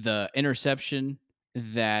 The interception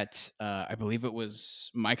that I believe it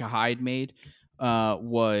was Micah Hyde made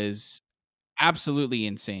was absolutely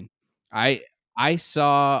insane. I I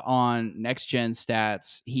saw on Next Gen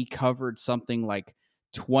Stats he covered something like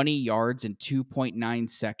 20 yards in 2.9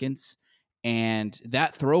 seconds. And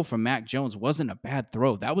that throw from Mac Jones wasn't a bad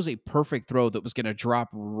throw. That was a perfect throw that was going to drop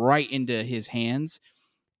right into his hands.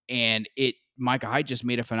 And Micah Hyde just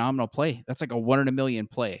made a phenomenal play. That's like a 1 in a million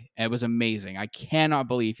play. It was amazing. I cannot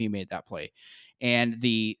believe he made that play. And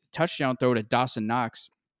the touchdown throw to Dawson Knox,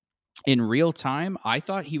 in real time, I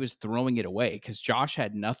thought he was throwing it away because Josh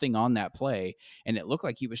had nothing on that play, and it looked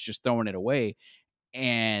like he was just throwing it away.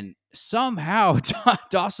 And somehow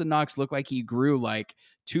Dawson Knox looked like he grew like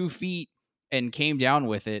 2 feet and came down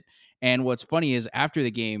with it. And what's funny is after the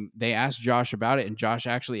game, they asked Josh about it, and Josh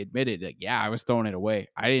actually admitted that, yeah, I was throwing it away.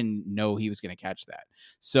 I didn't know he was going to catch that.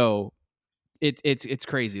 So it's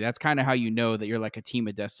crazy. That's kind of how you know that you're like a team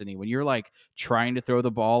of destiny when you're like trying to throw the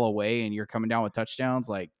ball away and you're coming down with touchdowns.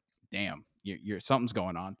 Like, damn, you're something's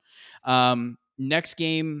going on. Next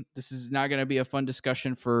game, this is not going to be a fun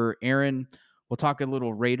discussion for Aaron. We'll talk a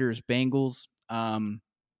little Raiders Bengals. I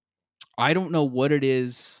don't know what it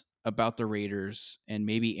is about the Raiders, and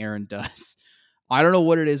maybe Aaron does. I don't know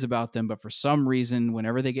what it is about them, but for some reason,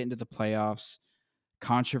 whenever they get into the playoffs,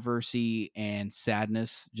 controversy and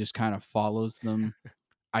sadness just kind of follows them.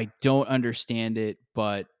 I don't understand it,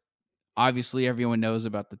 but obviously everyone knows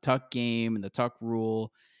about the Tuck game and the Tuck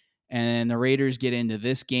rule. And the Raiders get into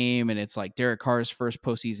this game, and it's like Derek Carr's first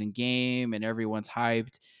postseason game, and everyone's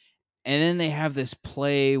hyped. And then they have this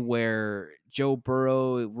play where Joe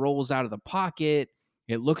Burrow rolls out of the pocket.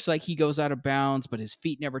 It looks like he goes out of bounds, but his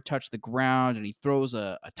feet never touch the ground, and he throws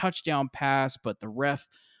a touchdown pass, but the ref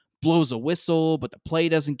blows a whistle, but the play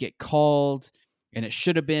doesn't get called, and it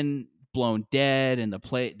should have been blown dead, and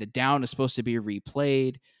the down is supposed to be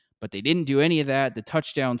replayed, but they didn't do any of that. The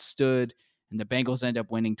touchdown stood, and the Bengals end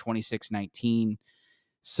up winning 26-19.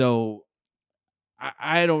 So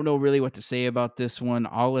I don't know really what to say about this one.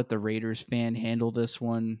 I'll let the Raiders fan handle this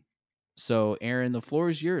one. So, Aaron, the floor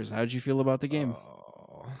is yours. How did you feel about the game?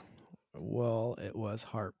 Oh, well, it was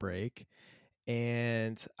heartbreak.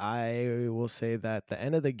 And I will say that the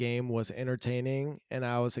end of the game was entertaining, and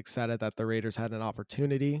I was excited that the Raiders had an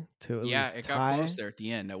opportunity to at Yeah, least it got close tie there at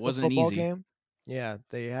the end. It the wasn't football easy. game. Yeah,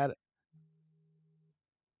 they had.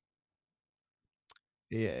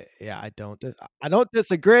 Yeah, yeah. I don't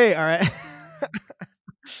disagree. All right.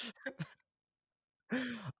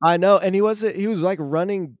 I know, and he was like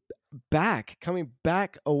running back, coming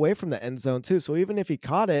back away from the end zone too. So even if he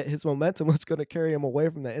caught it, his momentum was going to carry him away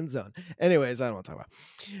from the end zone. Anyways, I don't want to talk about.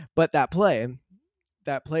 But that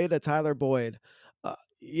play to Tyler Boyd,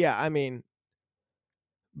 yeah, I mean,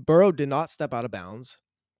 Burrow did not step out of bounds,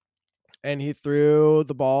 and he threw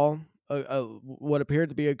the ball, what appeared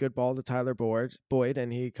to be a good ball to Tyler Boyd,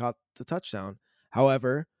 and he caught the touchdown.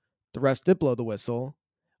 However, the refs did blow the whistle.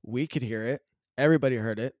 We could hear it. Everybody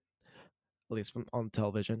heard it, at least from on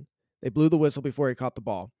television. They blew the whistle before he caught the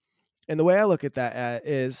ball. And the way I look at that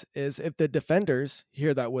is if the defenders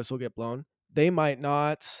hear that whistle get blown, they might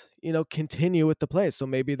not, continue with the play. So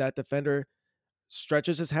maybe that defender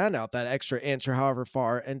stretches his hand out that extra inch or however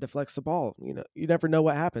far and deflects the ball. You never know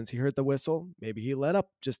what happens. He heard the whistle. Maybe he let up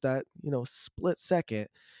just that, split second.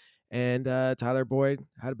 And Tyler Boyd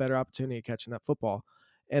had a better opportunity catching that football.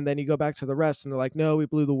 And then you go back to the refs and they're like, no, we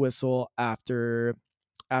blew the whistle after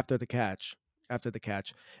the catch, after the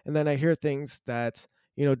catch. And then I hear things that,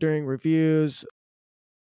 during reviews.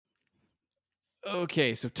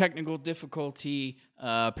 Okay, so technical difficulty.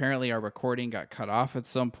 Apparently, our recording got cut off at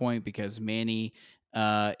some point because Manny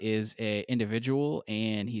is a individual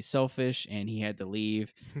and he's selfish and he had to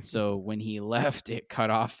leave. So when he left, it cut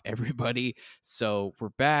off everybody. So we're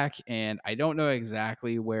back, and I don't know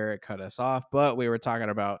exactly where it cut us off, but we were talking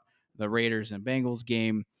about the Raiders and Bengals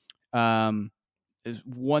game. Is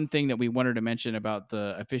one thing that we wanted to mention about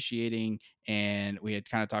the officiating, and we had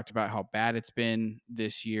kind of talked about how bad it's been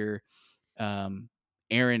this year. um,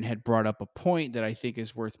 Aaron had brought up a point that I think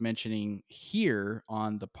is worth mentioning here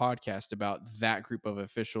on the podcast about that group of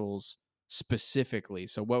officials specifically.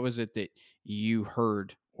 So, what was it that you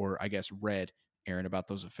heard, or I guess read, Aaron, about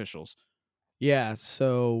those officials? Yeah,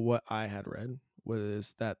 so what I had read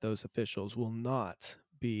was that those officials will not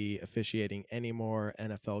be officiating any more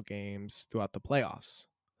NFL games throughout the playoffs.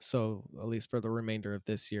 So at least for the remainder of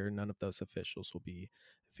this year, none of those officials will be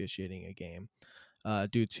officiating a game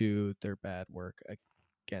due to their bad work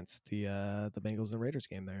against the Bengals and Raiders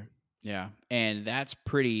game there. Yeah, and that's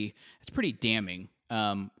pretty damning.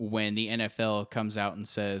 When the NFL comes out and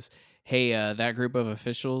says, "Hey, that group of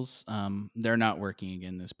officials, they're not working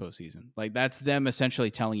again this postseason." Like that's them essentially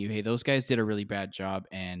telling you, "Hey, those guys did a really bad job,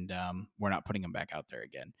 and we're not putting them back out there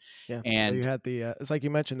again." Yeah. So you And had the it's like you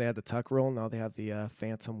mentioned they had the tuck rule. Now they have the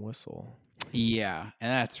phantom whistle. yeah, and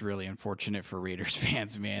that's really unfortunate for Raiders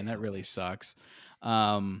fans, man. That Yeah, really it is. sucks.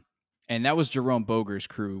 Um, and that was Jerome Boger's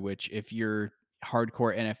crew, which if you're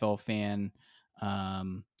hardcore NFL fan,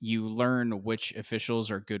 you learn which officials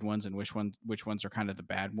are good ones and which ones are kind of the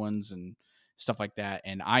bad ones and stuff like that.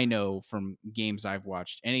 And I know from games I've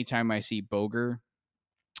watched, anytime I see Boger,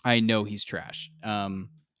 I know he's trash. He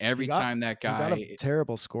Every got time that he got a guy,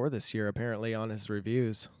 terrible score this year apparently on his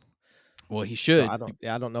reviews. well, he So should.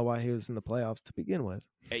 I don't know why he was in the playoffs to begin with.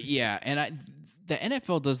 Yeah, and the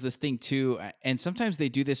NFL does this thing too, and sometimes they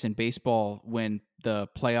do this in baseball when the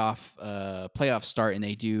playoffs start, and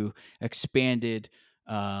they do expanded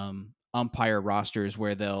umpire rosters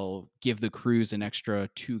where they'll give the crews an extra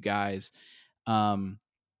two guys. Um,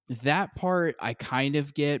 that part I kind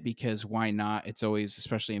of get because why not? It's always,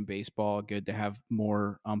 especially in baseball, good to have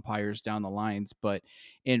more umpires down the lines. But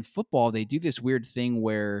in football, they do this weird thing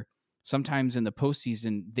where sometimes in the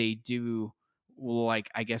postseason they do, like,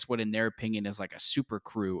 I guess what in their opinion is like a super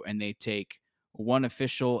crew, and they take one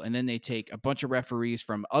official and then they take a bunch of referees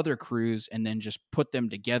from other crews and then just put them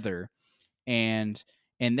together. And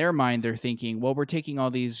in their mind, they're thinking, well, we're taking all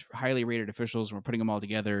these highly rated officials and we're putting them all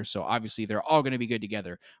together. So obviously they're all going to be good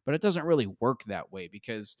together. But it doesn't really work that way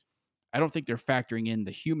because I don't think they're factoring in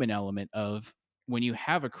the human element of when you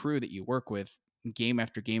have a crew that you work with game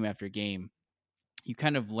after game after game, you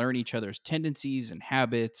kind of learn each other's tendencies and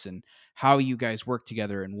habits and how you guys work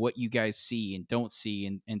together and what you guys see and don't see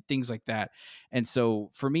and things like that. And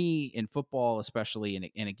so for me in football, especially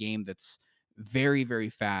in a game that's very,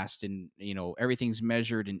 very fast and, everything's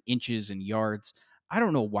measured in inches and yards, I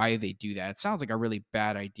don't know why they do that. It sounds like a really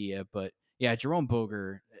bad idea, but yeah, Jerome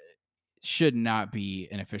Boger should not be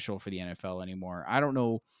an official for the NFL anymore. I don't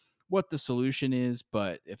know what the solution is,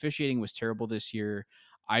 but officiating was terrible this year.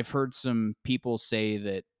 I've heard some people say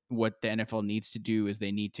that what the NFL needs to do is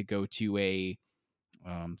they need to go to a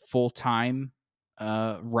full time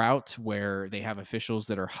route where they have officials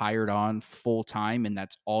that are hired on full time, and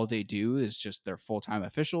that's all they do is just they're full time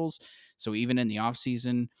officials. So even in the off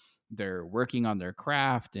season, they're working on their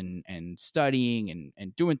craft and studying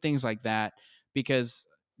and doing things like that because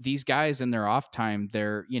these guys in their off time,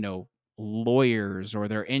 they're lawyers or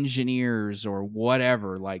they're engineers or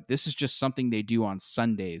whatever. Like this is just something they do on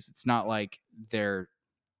Sundays. It's not like their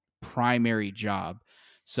primary job.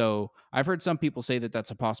 So I've heard some people say that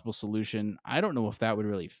that's a possible solution. I don't know if that would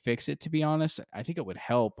really fix it, to be honest. I think it would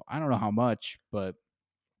help. I don't know how much, but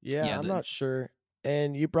Yeah, yeah, I'm not sure.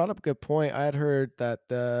 And you brought up a good point. I had heard that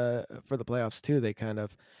for the playoffs too, they kind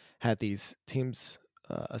of had these teams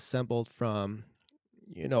assembled from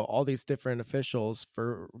all these different officials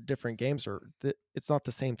for different games, or it's not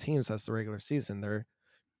the same teams as the regular season.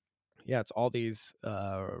 It's all these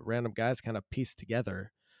random guys kind of pieced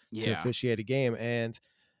together to yeah, officiate a game. And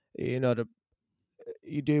to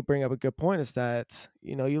you do bring up a good point is that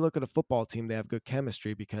you look at a football team, they have good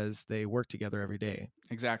chemistry because they work together every day.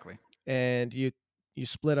 exactly. And you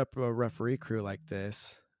split up a referee crew like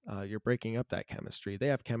this, you're breaking up that chemistry. They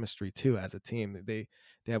have chemistry too as a team. They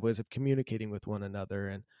have ways of communicating with one another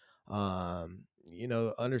and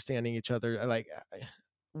understanding each other, like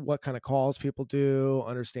what kind of calls people do,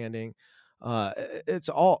 understanding it's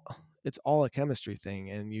all a chemistry thing.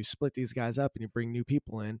 And you split these guys up and you bring new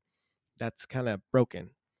people in, that's kind of broken.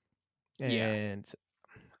 Yeah. And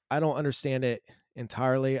I don't understand it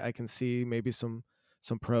entirely. I can see maybe some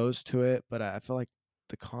pros to it, but I feel like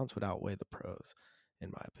the cons would outweigh the pros, in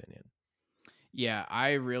my opinion. Yeah,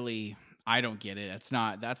 I don't get it.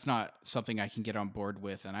 That's not something I can get on board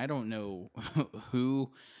with, and I don't know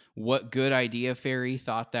who what good idea fairy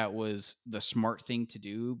thought that was the smart thing to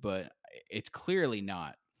do, but it's clearly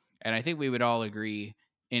not. And I think we would all agree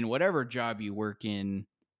in whatever job you work in,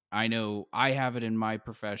 I know I have it in my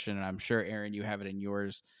profession and I'm sure Aaron you have it in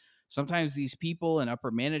yours. Sometimes these people in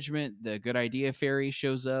upper management, the good idea fairy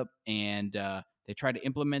shows up and they try to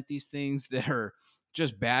implement these things that are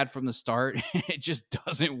just bad from the start. It just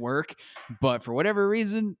doesn't work. But for whatever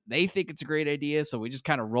reason, they think it's a great idea. So we just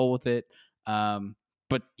kind of roll with it.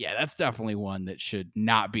 But yeah, that's definitely one that should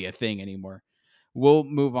not be a thing anymore. We'll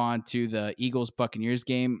move on to the Eagles Buccaneers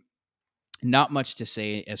game. not much to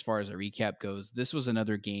say as far as a recap goes. This was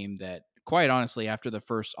another game that, quite honestly, after the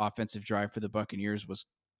first offensive drive for the Buccaneers was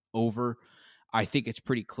over, I think it's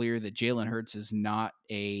pretty clear that Jalen Hurts is not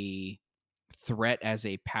a threat as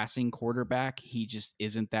a passing quarterback. He just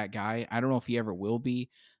isn't that guy. I don't know if he ever will be.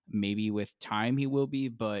 Maybe with time he will be,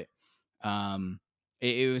 but um,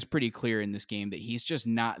 it was pretty clear in this game that he's just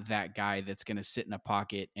not that guy that's going to sit in a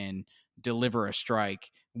pocket and deliver a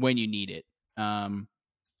strike when you need it.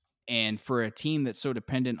 And for a team that's so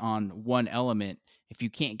dependent on one element, if you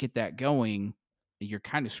can't get that going, you're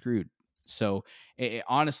kind of screwed. So,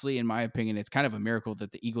 honestly, in my opinion, it's kind of a miracle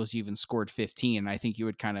that the Eagles even scored 15. And I think you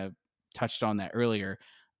had kind of touched on that earlier.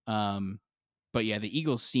 Um, but yeah, the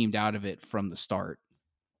Eagles seemed out of it from the start.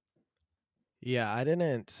 Yeah, I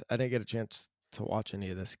didn't get a chance to watch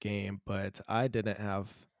any of this game, but I didn't have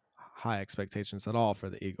high expectations at all for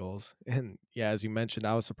the Eagles. And yeah, as you mentioned,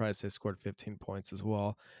 I was surprised they scored 15 points as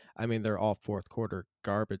well. I mean, they're all fourth quarter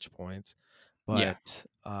garbage points, Yeah. but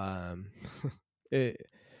it,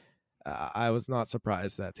 I was not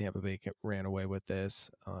surprised that Tampa Bay ran away with this,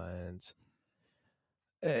 and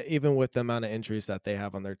even with the amount of injuries that they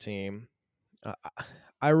have on their team,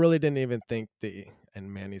 I really didn't even think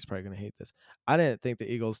and Manny's probably going to hate this. I didn't think the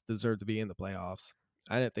Eagles deserved to be in the playoffs.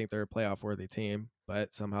 I didn't think they're a playoff worthy team,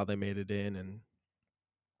 but somehow they made it in, and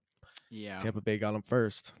Yeah. Tampa Bay got them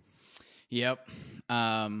first. Yep.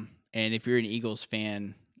 And if you're an Eagles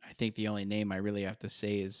fan, I think the only name I really have to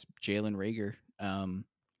say is Jalen Rager.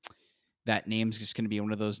 That name's just going to be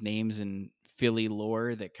one of those names in Philly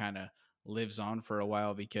lore that kind of lives on for a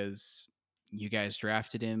while because you guys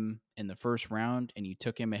drafted him in the first round and you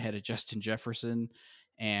took him ahead of Justin Jefferson,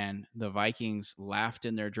 and the Vikings laughed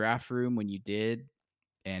in their draft room when you did,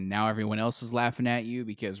 and now everyone else is laughing at you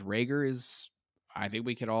because Rager is, I think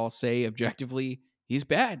we could all say objectively, he's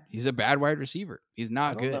bad. He's a bad wide receiver. He's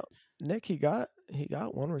I not don't good. know, Nick. He got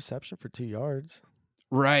one reception for 2 yards,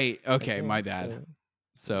 Right. I Okay, my think. bad. So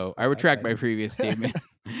So it's I not that retract my bad. previous statement.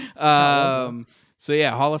 He got one though. So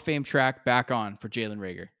yeah, Hall of Fame track back on for Jalen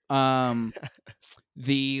Rager.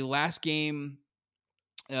 The last game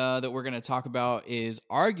that we're going to talk about is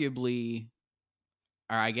arguably,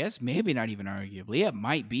 or I guess maybe not even arguably, it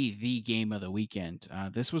might be the game of the weekend.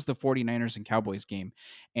 This was the 49ers and Cowboys game.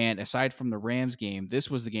 And aside from the Rams game, this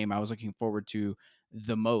was the game I was looking forward to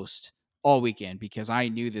the most all weekend because I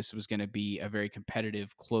knew this was going to be a very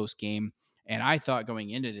competitive, close game. And I thought going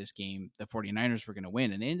into this game, the 49ers were going to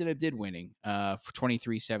win, and they ended up did winning for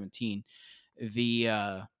 23-17.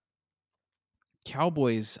 The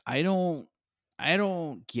Cowboys, I don't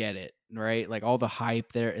get it, right? Like all the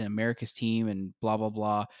hype there in America's team and blah blah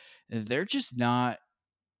blah. They're just not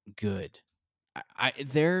good.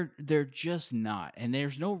 They're just not. And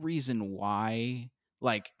there's no reason why,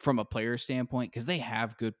 like from a player standpoint, because they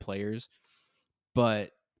have good players,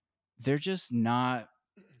 but they're just not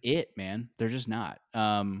it, man. They're just not.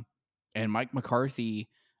 And Mike McCarthy,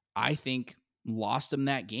 I think, lost him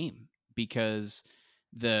that game because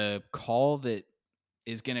the call that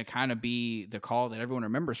is going to kind of be the call that everyone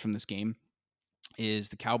remembers from this game is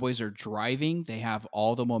the Cowboys are driving. They have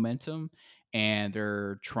all the momentum and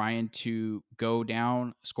they're trying to go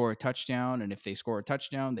down, score a touchdown. And if they score a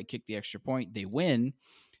touchdown, they kick the extra point, they win.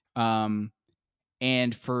 Um,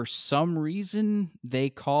 and for some reason, they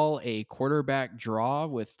call a quarterback draw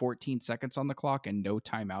with 14 seconds on the clock and no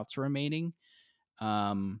timeouts remaining.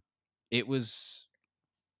 Um, it was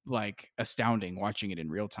like astounding watching it in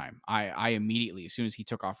real time. I immediately, as soon as he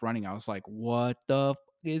took off running, I was like, "What the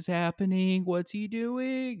is happening? What's he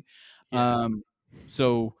doing?" Yeah. Um,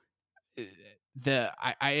 so uh,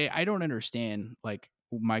 I don't understand like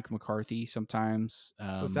Mike McCarthy sometimes.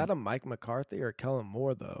 Was that a Mike McCarthy or Kellen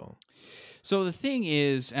Moore though? So the thing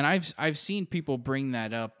is, and I've seen people bring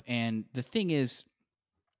that up, and the thing is,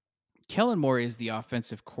 Kellen Moore is the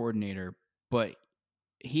offensive coordinator, but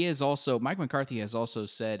he is also Mike McCarthy has also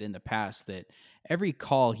said in the past that every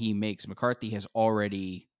call he makes, McCarthy has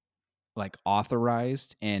already like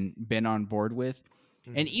authorized and been on board with.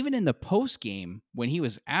 And Mhm. even in the post game, when he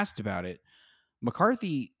was asked about it,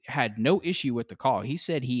 McCarthy had no issue with the call. He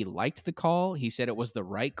said he liked the call. He said it was the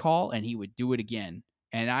right call and he would do it again.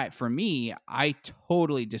 And for me, I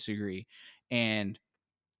totally disagree. And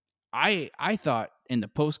I thought in the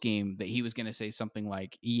post game that he was going to say something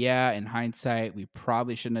like, "Yeah, in hindsight, we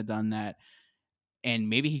probably shouldn't have done that." And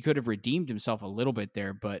maybe he could have redeemed himself a little bit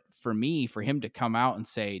there, but for me, for him to come out and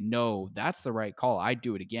say, "No, that's the right call. I'd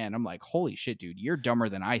do it again." I'm like, "Holy shit, dude, you're dumber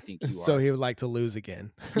than I think you So are." he would like to lose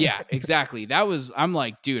again. Yeah, exactly. I'm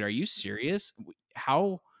like, "Dude, are you serious?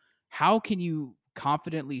 How can you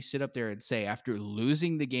confidently sit up there and say after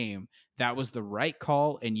losing the game that was the right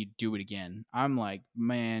call and you do it again. I'm like,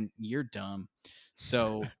 man, you're dumb.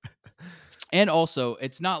 So, and also,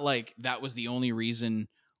 it's not like that was the only reason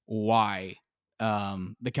why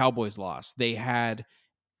the Cowboys lost. They had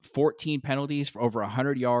 14 penalties for over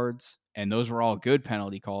 100 yards, and those were all good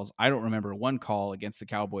penalty calls. I don't remember one call against the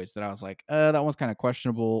Cowboys that I was like, that one's kind of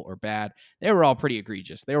questionable or bad. They were all pretty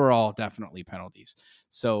egregious. They were all definitely penalties.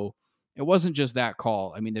 So it wasn't just that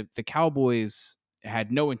call. I mean, the Cowboys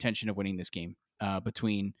had no intention of winning this game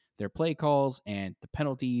between their play calls and the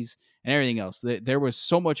penalties and everything else. There was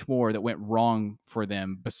so much more that went wrong for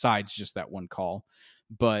them besides just that one call.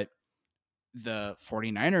 But the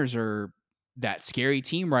 49ers are that scary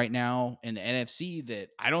team right now in the NFC that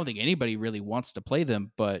I don't think anybody really wants to play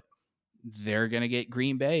them, but they're going to get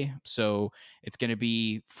Green Bay. So it's going to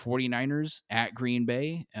be 49ers at Green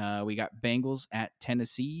Bay. We got Bengals at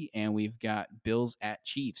Tennessee, and we've got Bills at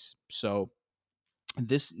Chiefs. So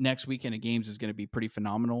this next weekend of games is going to be pretty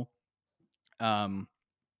phenomenal. The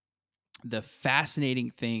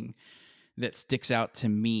fascinating thing that sticks out to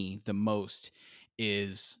me the most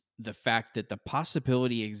is the fact that the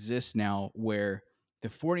possibility exists now where the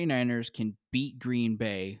 49ers can beat Green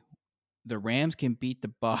Bay, the Rams can beat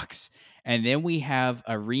the Bucks, and then we have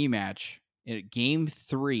a rematch in game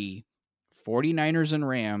 3, 49ers and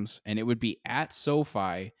Rams, and it would be at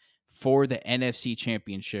SoFi for the NFC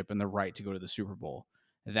Championship and the right to go to the Super Bowl.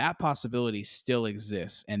 That possibility still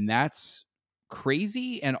exists, and that's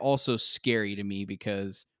crazy and also scary to me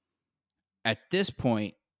because at this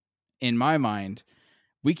point in my mind,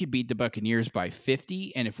 we could beat the Buccaneers by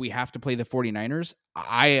 50. And if we have to play the 49ers,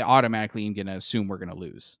 I automatically am going to assume we're going to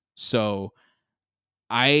lose. So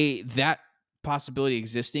that possibility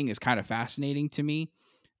existing is kind of fascinating to me.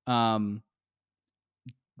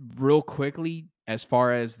 Real quickly, as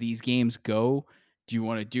far as these games go, do you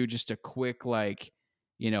want to do just a quick,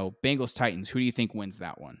 Bengals Titans? Who do you think wins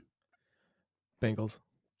that one? Bengals.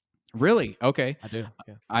 Really? Okay. I do.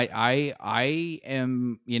 Yeah. I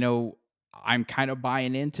am, I'm kind of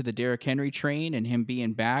buying into the Derrick Henry train and him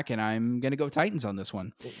being back, and I'm gonna go Titans on this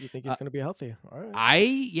one. You think he's going to be healthy? All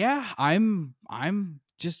right. I'm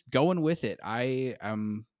just going with it.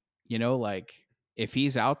 Like if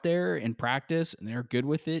he's out there in practice and they're good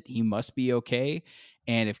with it, he must be okay.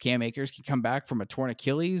 And if Cam Akers can come back from a torn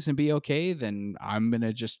Achilles and be okay, then I'm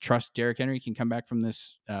gonna just trust Derrick Henry can come back from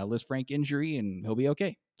this Liz Frank injury and he'll be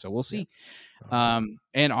okay. So we'll Yeah. see. Right.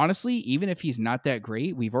 And honestly, even if he's not that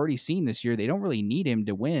great, we've already seen this year they don't really need him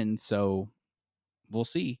to win. So we'll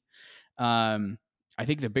see. I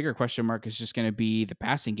think the bigger question mark is just going to be the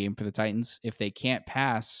passing game for the Titans. If they can't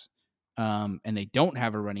pass, and they don't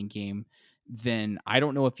have a running game, then I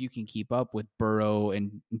don't know if you can keep up with Burrow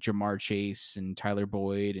and Jamar Chase and Tyler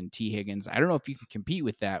Boyd and T. Higgins. I don't know if you can compete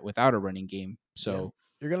with that without a running game. Yeah. So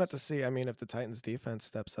You're going to have to see. I mean, if the Titans defense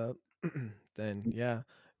steps up, then yeah,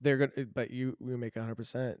 they're going to, but we make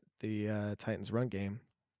 100% the Titans run game.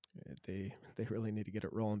 They really need to get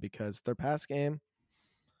it rolling because their pass game,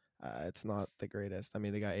 it's not the greatest. I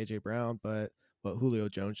mean, they got AJ Brown, but Julio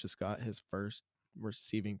Jones just got his first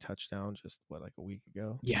receiving touchdown just like a week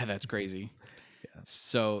ago. yeah, that's crazy. Yeah.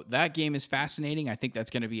 So that game is fascinating. I think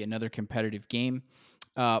that's going to be another competitive game.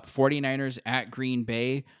 49ers at Green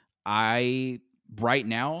Bay. Right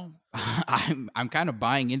now I'm kind of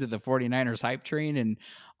buying into the 49ers hype train, and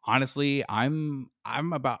honestly, I'm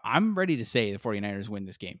ready to say the 49ers win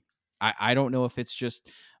this game. I don't know if it's just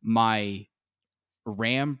my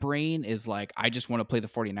Ram brain is like, I just want to play the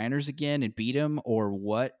 49ers again and beat them or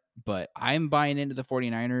what, but I'm buying into the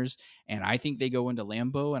 49ers, and I think they go into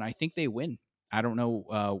Lambeau, and I think they win. I don't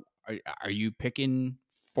know. Are you picking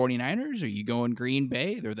 49ers? Or are you going Green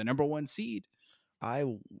Bay? They're the number 1 seed. I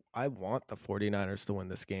want the 49ers to win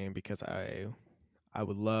this game because I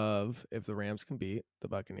would love if the Rams can beat the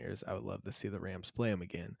Buccaneers. I would love to see the Rams play them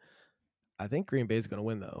again. I think Green Bay's going to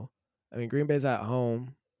win though. I mean, Green Bay's at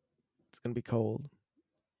home. It's going to be cold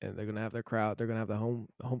and they're going to have their crowd. They're going to have the home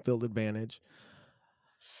field advantage.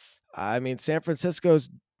 I mean, San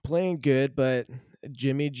Francisco's playing good, but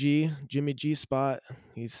Jimmy G spot,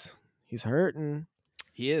 he's hurting.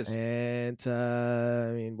 He is. And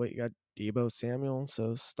I mean, what you got Deebo Samuel,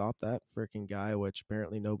 so stop that freaking guy, which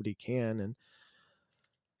apparently nobody can. And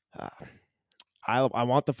I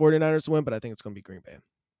want the 49ers to win, but I think it's going to be Green Bay.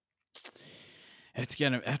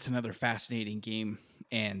 That's another fascinating game,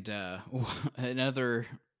 and another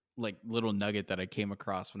like little nugget that I came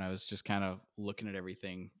across when I was just kind of looking at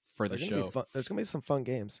everything for the show. There's going to be some fun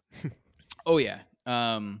games. Oh yeah.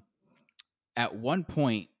 At one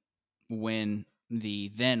point when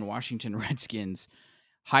the then Washington Redskins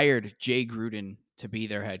hired Jay Gruden to be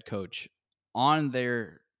their head coach on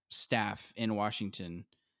their staff in Washington,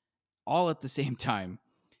 all at the same time.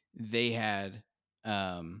 They had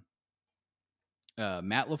um,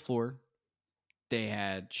 Matt LaFleur, they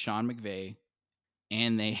had Sean McVay,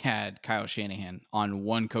 and they had Kyle Shanahan on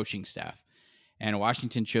one coaching staff. And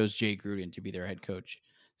Washington chose Jay Gruden to be their head coach.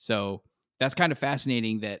 So that's kind of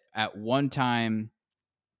fascinating that at one time,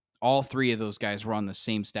 all three of those guys were on the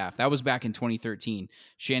same staff. That was back in 2013.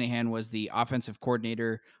 Shanahan was the offensive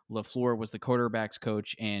coordinator, LaFleur was the quarterbacks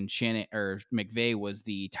coach, and McVay was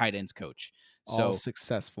the tight ends coach. All So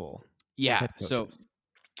successful yeah, head so coaches.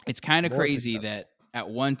 it's kind of More crazy successful. that at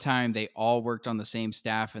one time they all worked on the same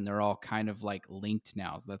staff and they're all kind of like linked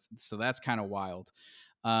now. So that's kind of wild.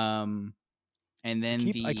 Um, and I then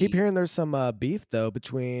keep the hearing there's some beef though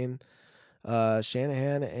between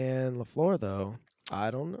Shanahan and LaFleur though. I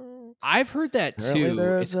don't know. I've heard that Apparently too.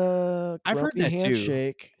 there's a I've heard grumpy that too.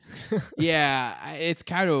 handshake. Yeah, it's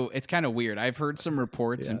kind of weird. I've heard some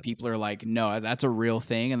reports Yeah. and people are like, "No, that's a real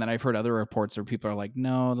thing." And then I've heard other reports where people are like,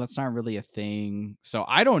 "No, that's not really a thing." So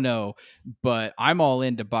I don't know, but I'm all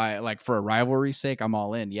in to buy it. Like for a rivalry's sake, I'm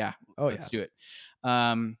all in. Yeah, Oh let's yeah. do it.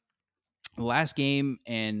 Um, last game,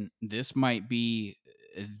 and this might be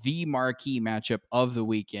the marquee matchup of the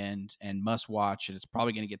weekend and must watch, and it's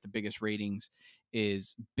probably going to get the biggest ratings,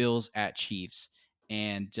 is Bills at Chiefs.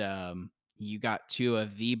 And you got two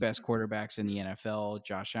of the best quarterbacks in the NFL,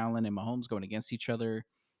 Josh Allen and Mahomes, going against each other.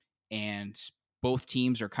 And both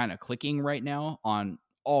teams are kind of clicking right now on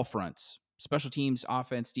all fronts: special teams,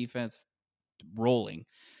 offense, defense, rolling.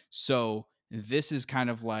 So this is kind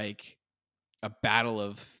of like a battle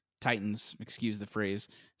of titans, excuse the phrase.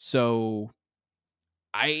 So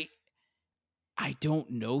I I don't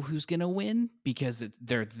know who's going to win because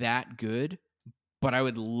they're that good, but I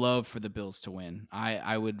would love for the Bills to win.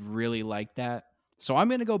 I would really like that. So I'm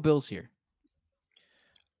going to go Bills here.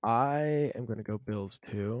 I am gonna go Bills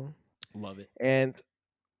too. Love it. And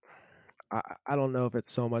I don't know if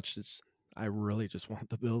it's so much as I really just want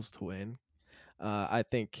the Bills to win. I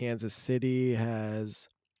think Kansas City has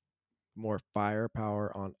more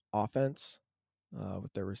firepower on offense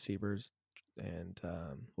with their receivers and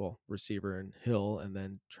receiver and Hill and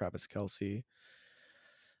then Travis Kelsey.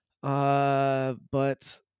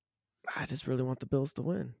 But I just really want the Bills to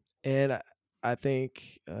win, and I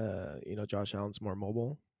think Josh Allen's more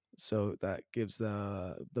mobile, so that gives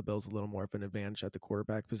the Bills a little more of an advantage at the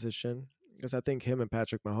quarterback position because I think him and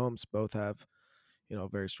Patrick Mahomes both have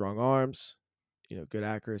very strong arms, good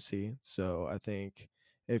accuracy. So I think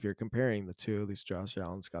if you're comparing the two, at least Josh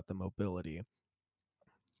Allen's got the mobility.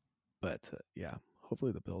 But yeah,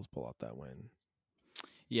 hopefully the Bills pull out that win.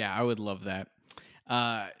 Yeah, I would love that.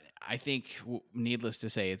 Uh, I think, needless to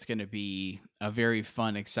say, it's going to be a very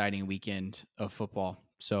fun, exciting weekend of football.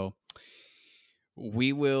 So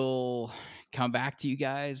we will come back to you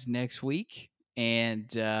guys next week, and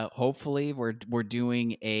hopefully, we're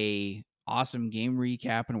doing a awesome game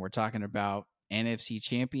recap, and we're talking about NFC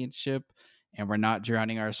Championship, and we're not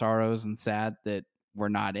drowning our sorrows and sad that we're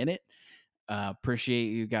not in it. Appreciate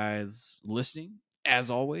you guys listening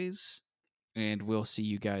as always, and we'll see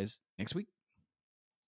you guys next week.